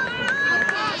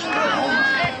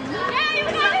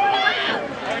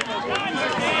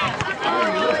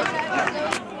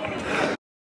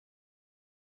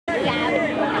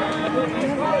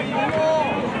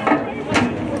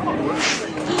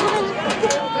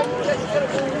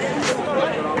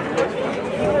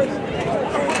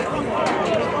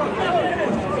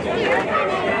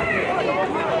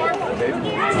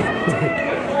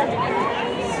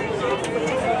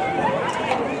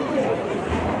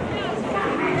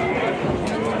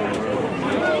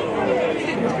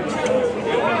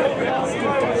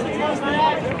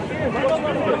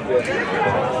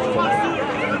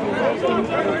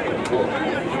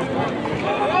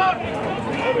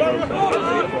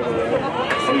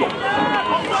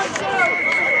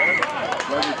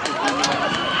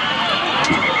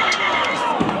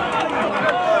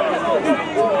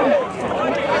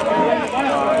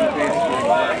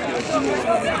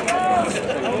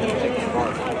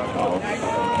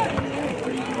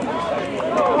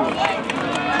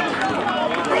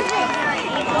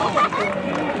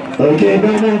 Okay,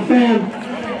 Belmont fam,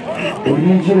 we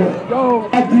need you to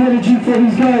up the energy for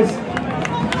these guys.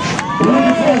 We're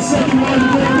looking for a second line to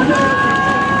go.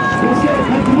 Let's go,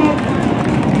 pick them up.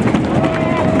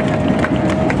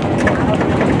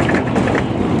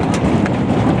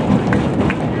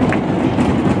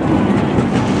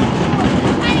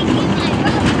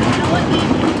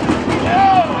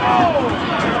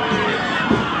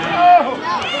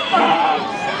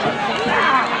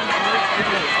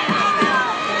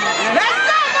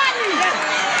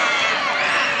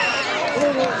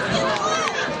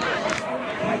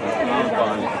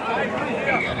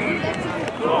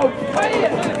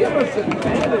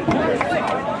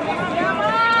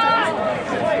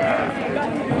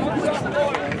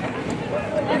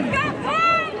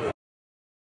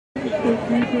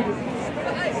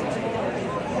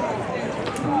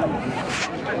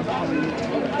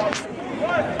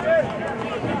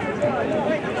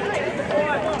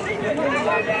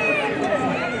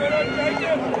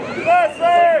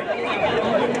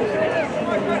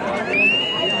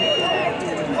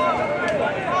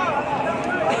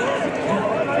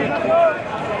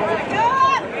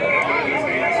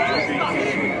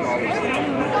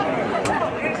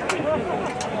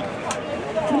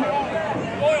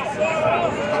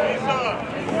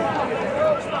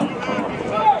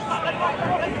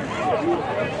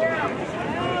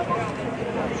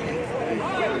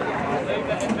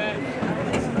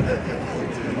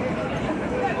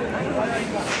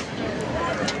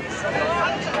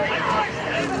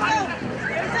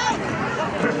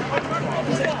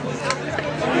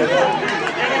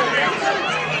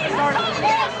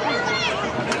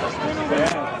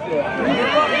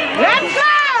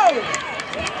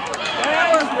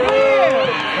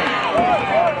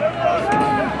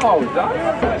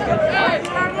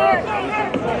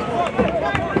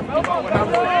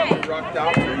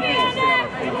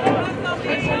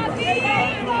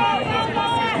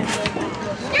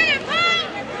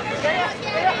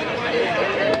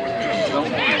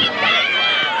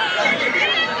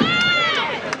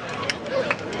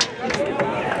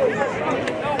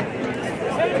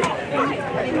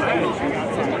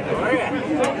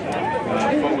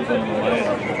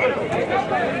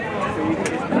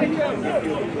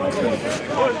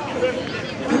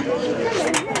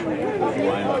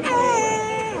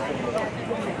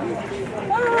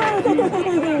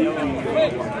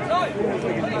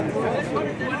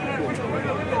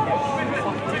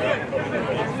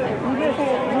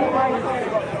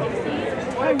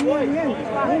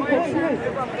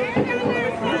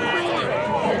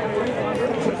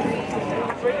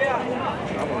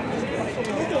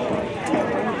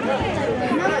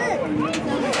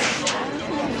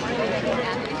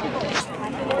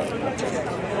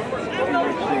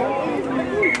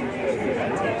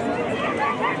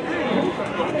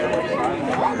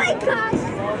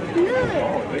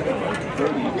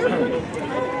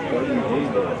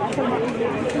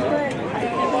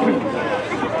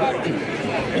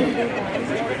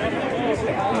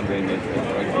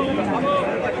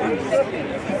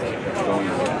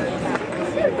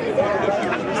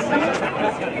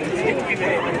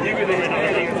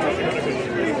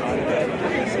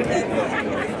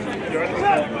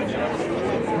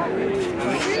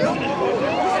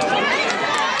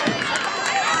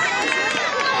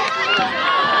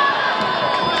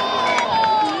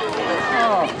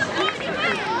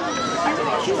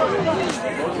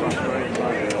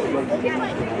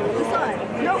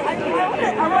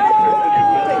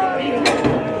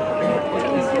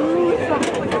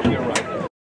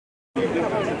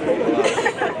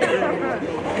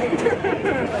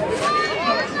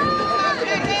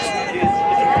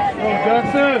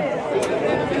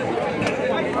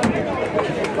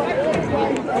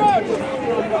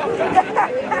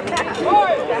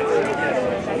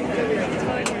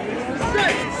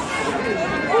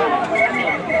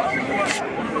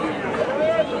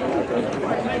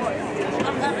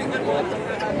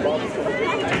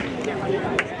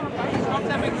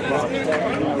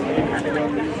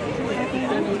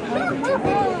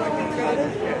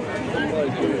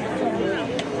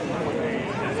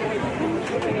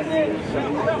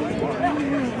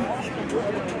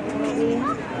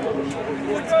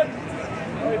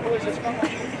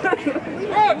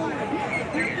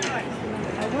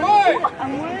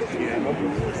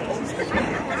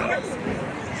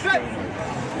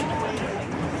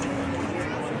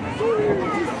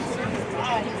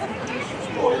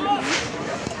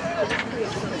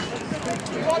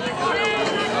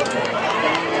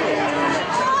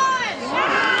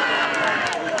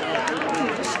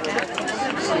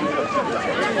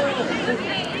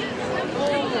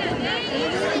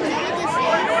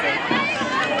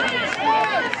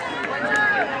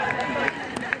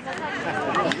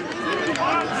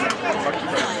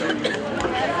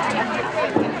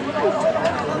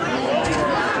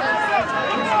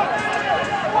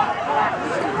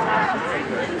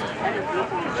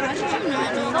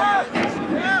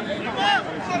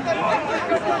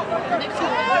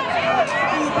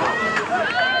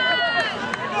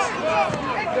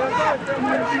 Let's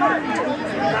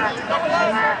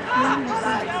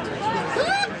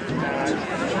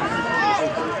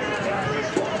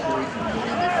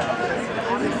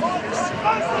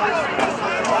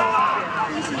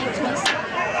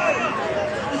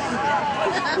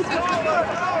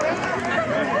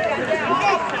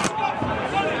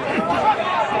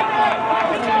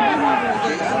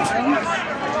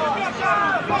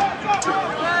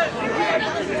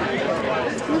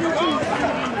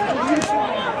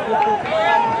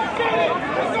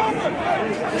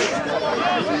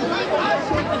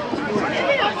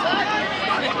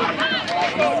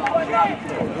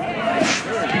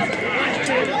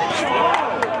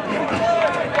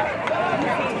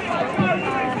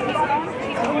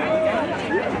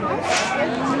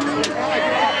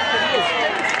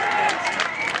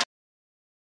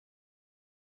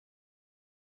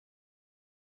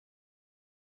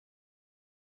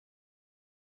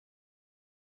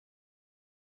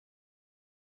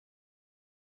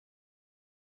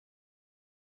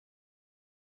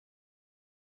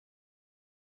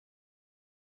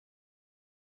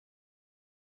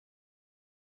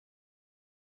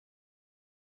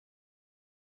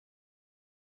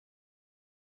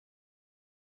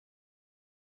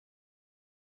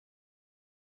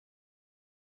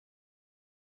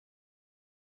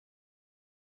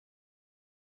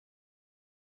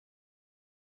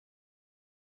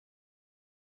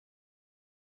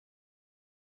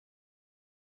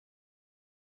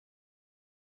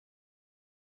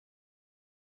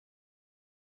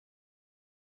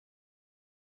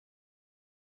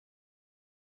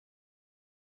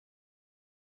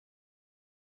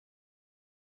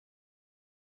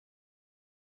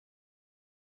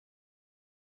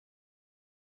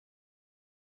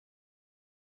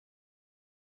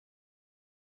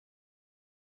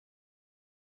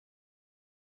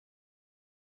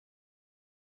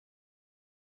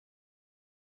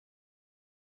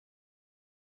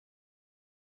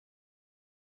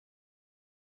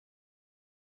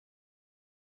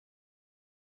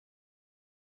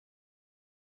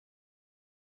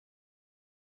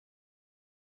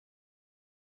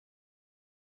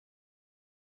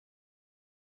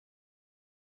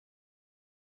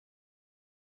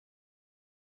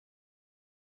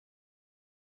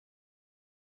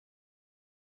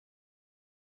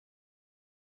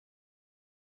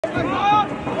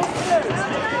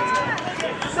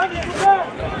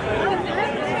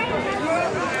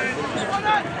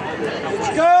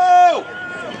go!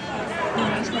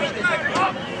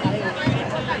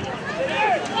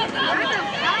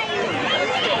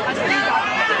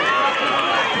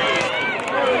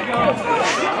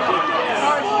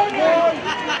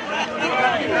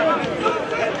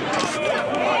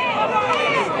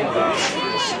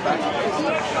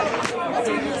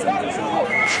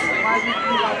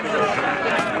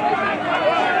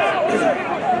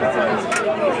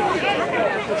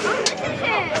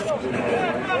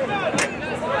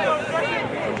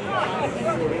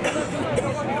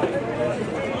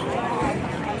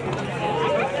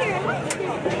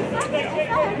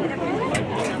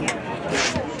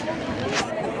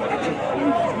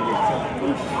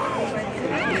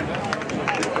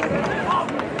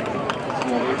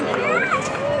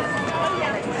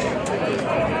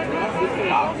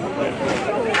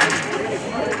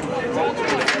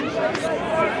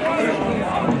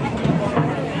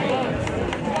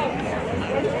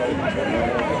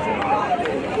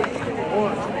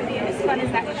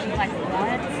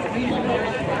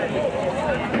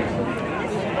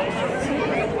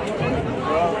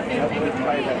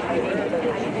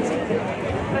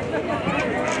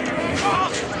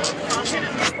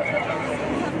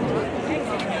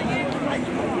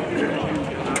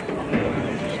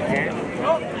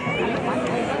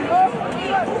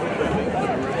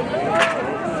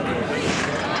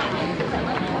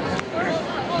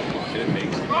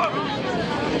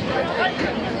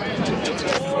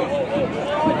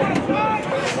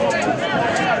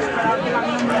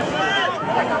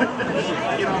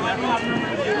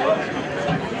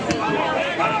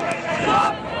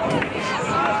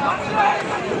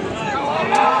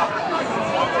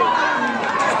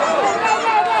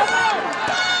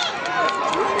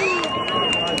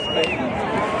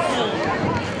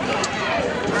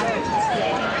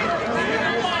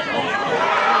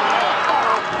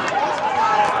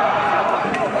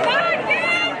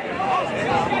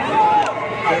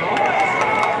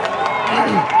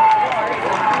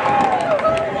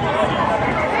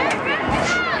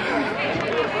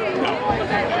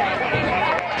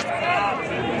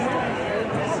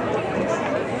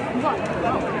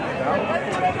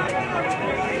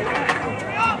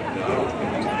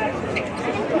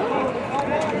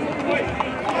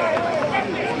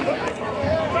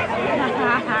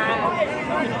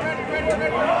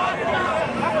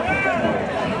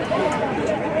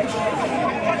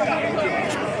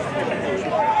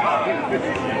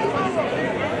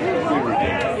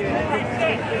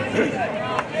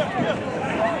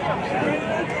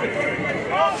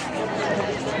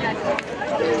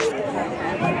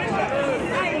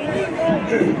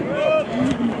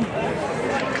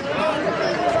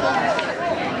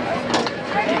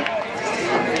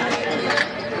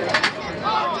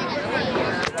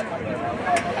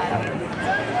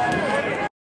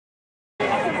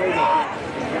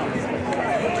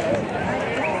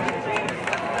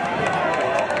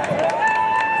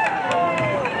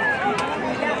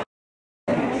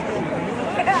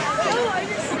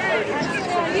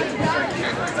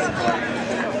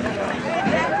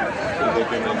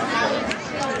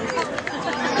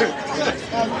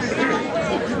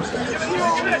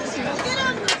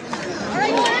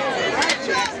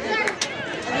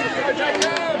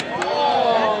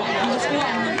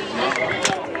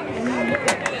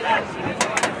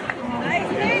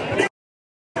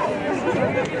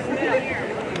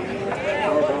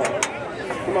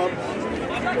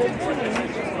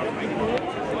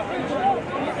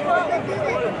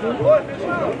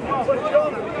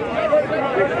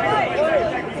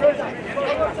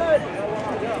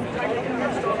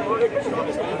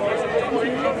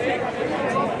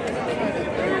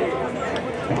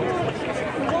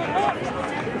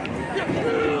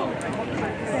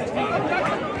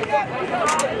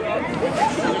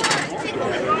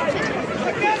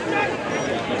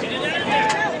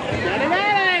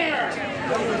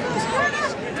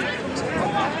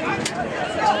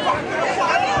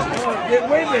 Get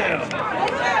way down.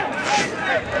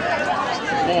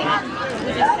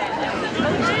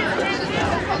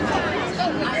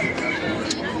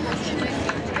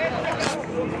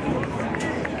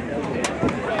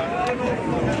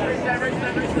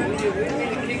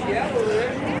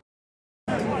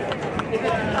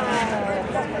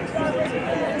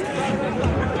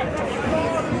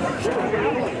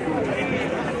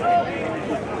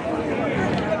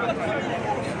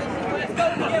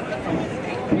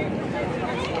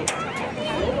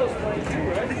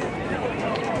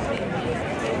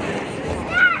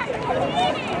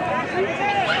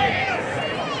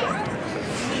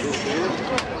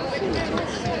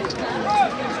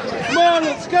 Come on,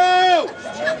 let's go!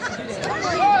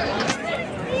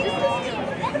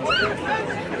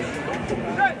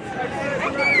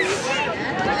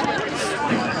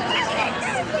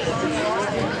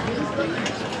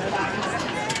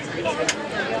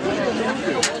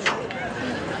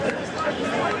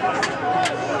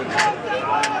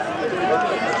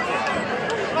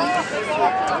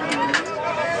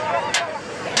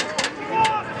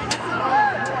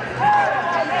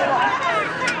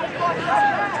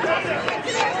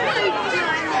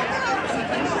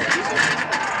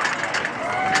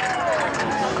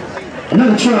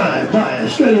 Another try by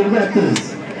Australian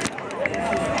Raptors.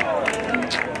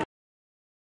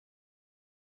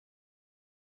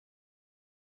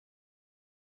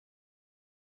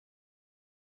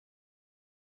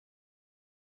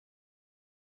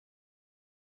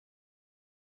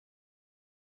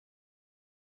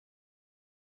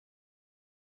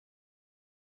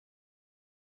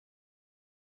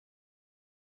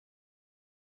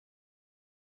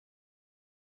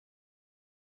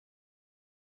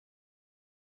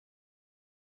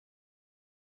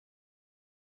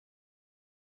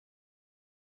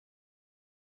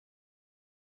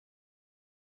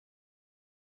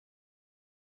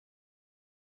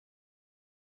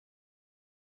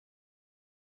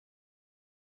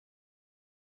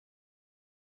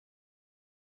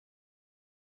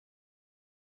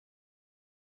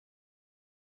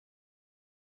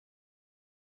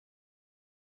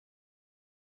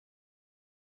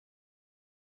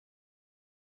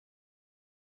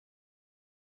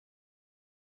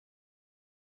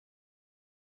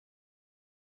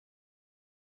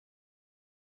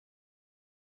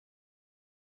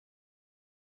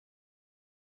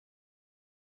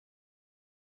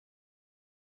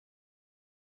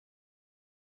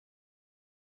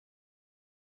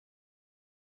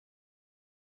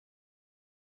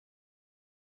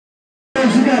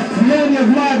 We got plenty of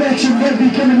live action rugby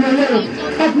coming your way.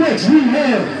 Up next we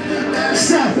have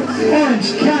South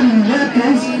Orange County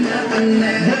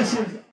Raptors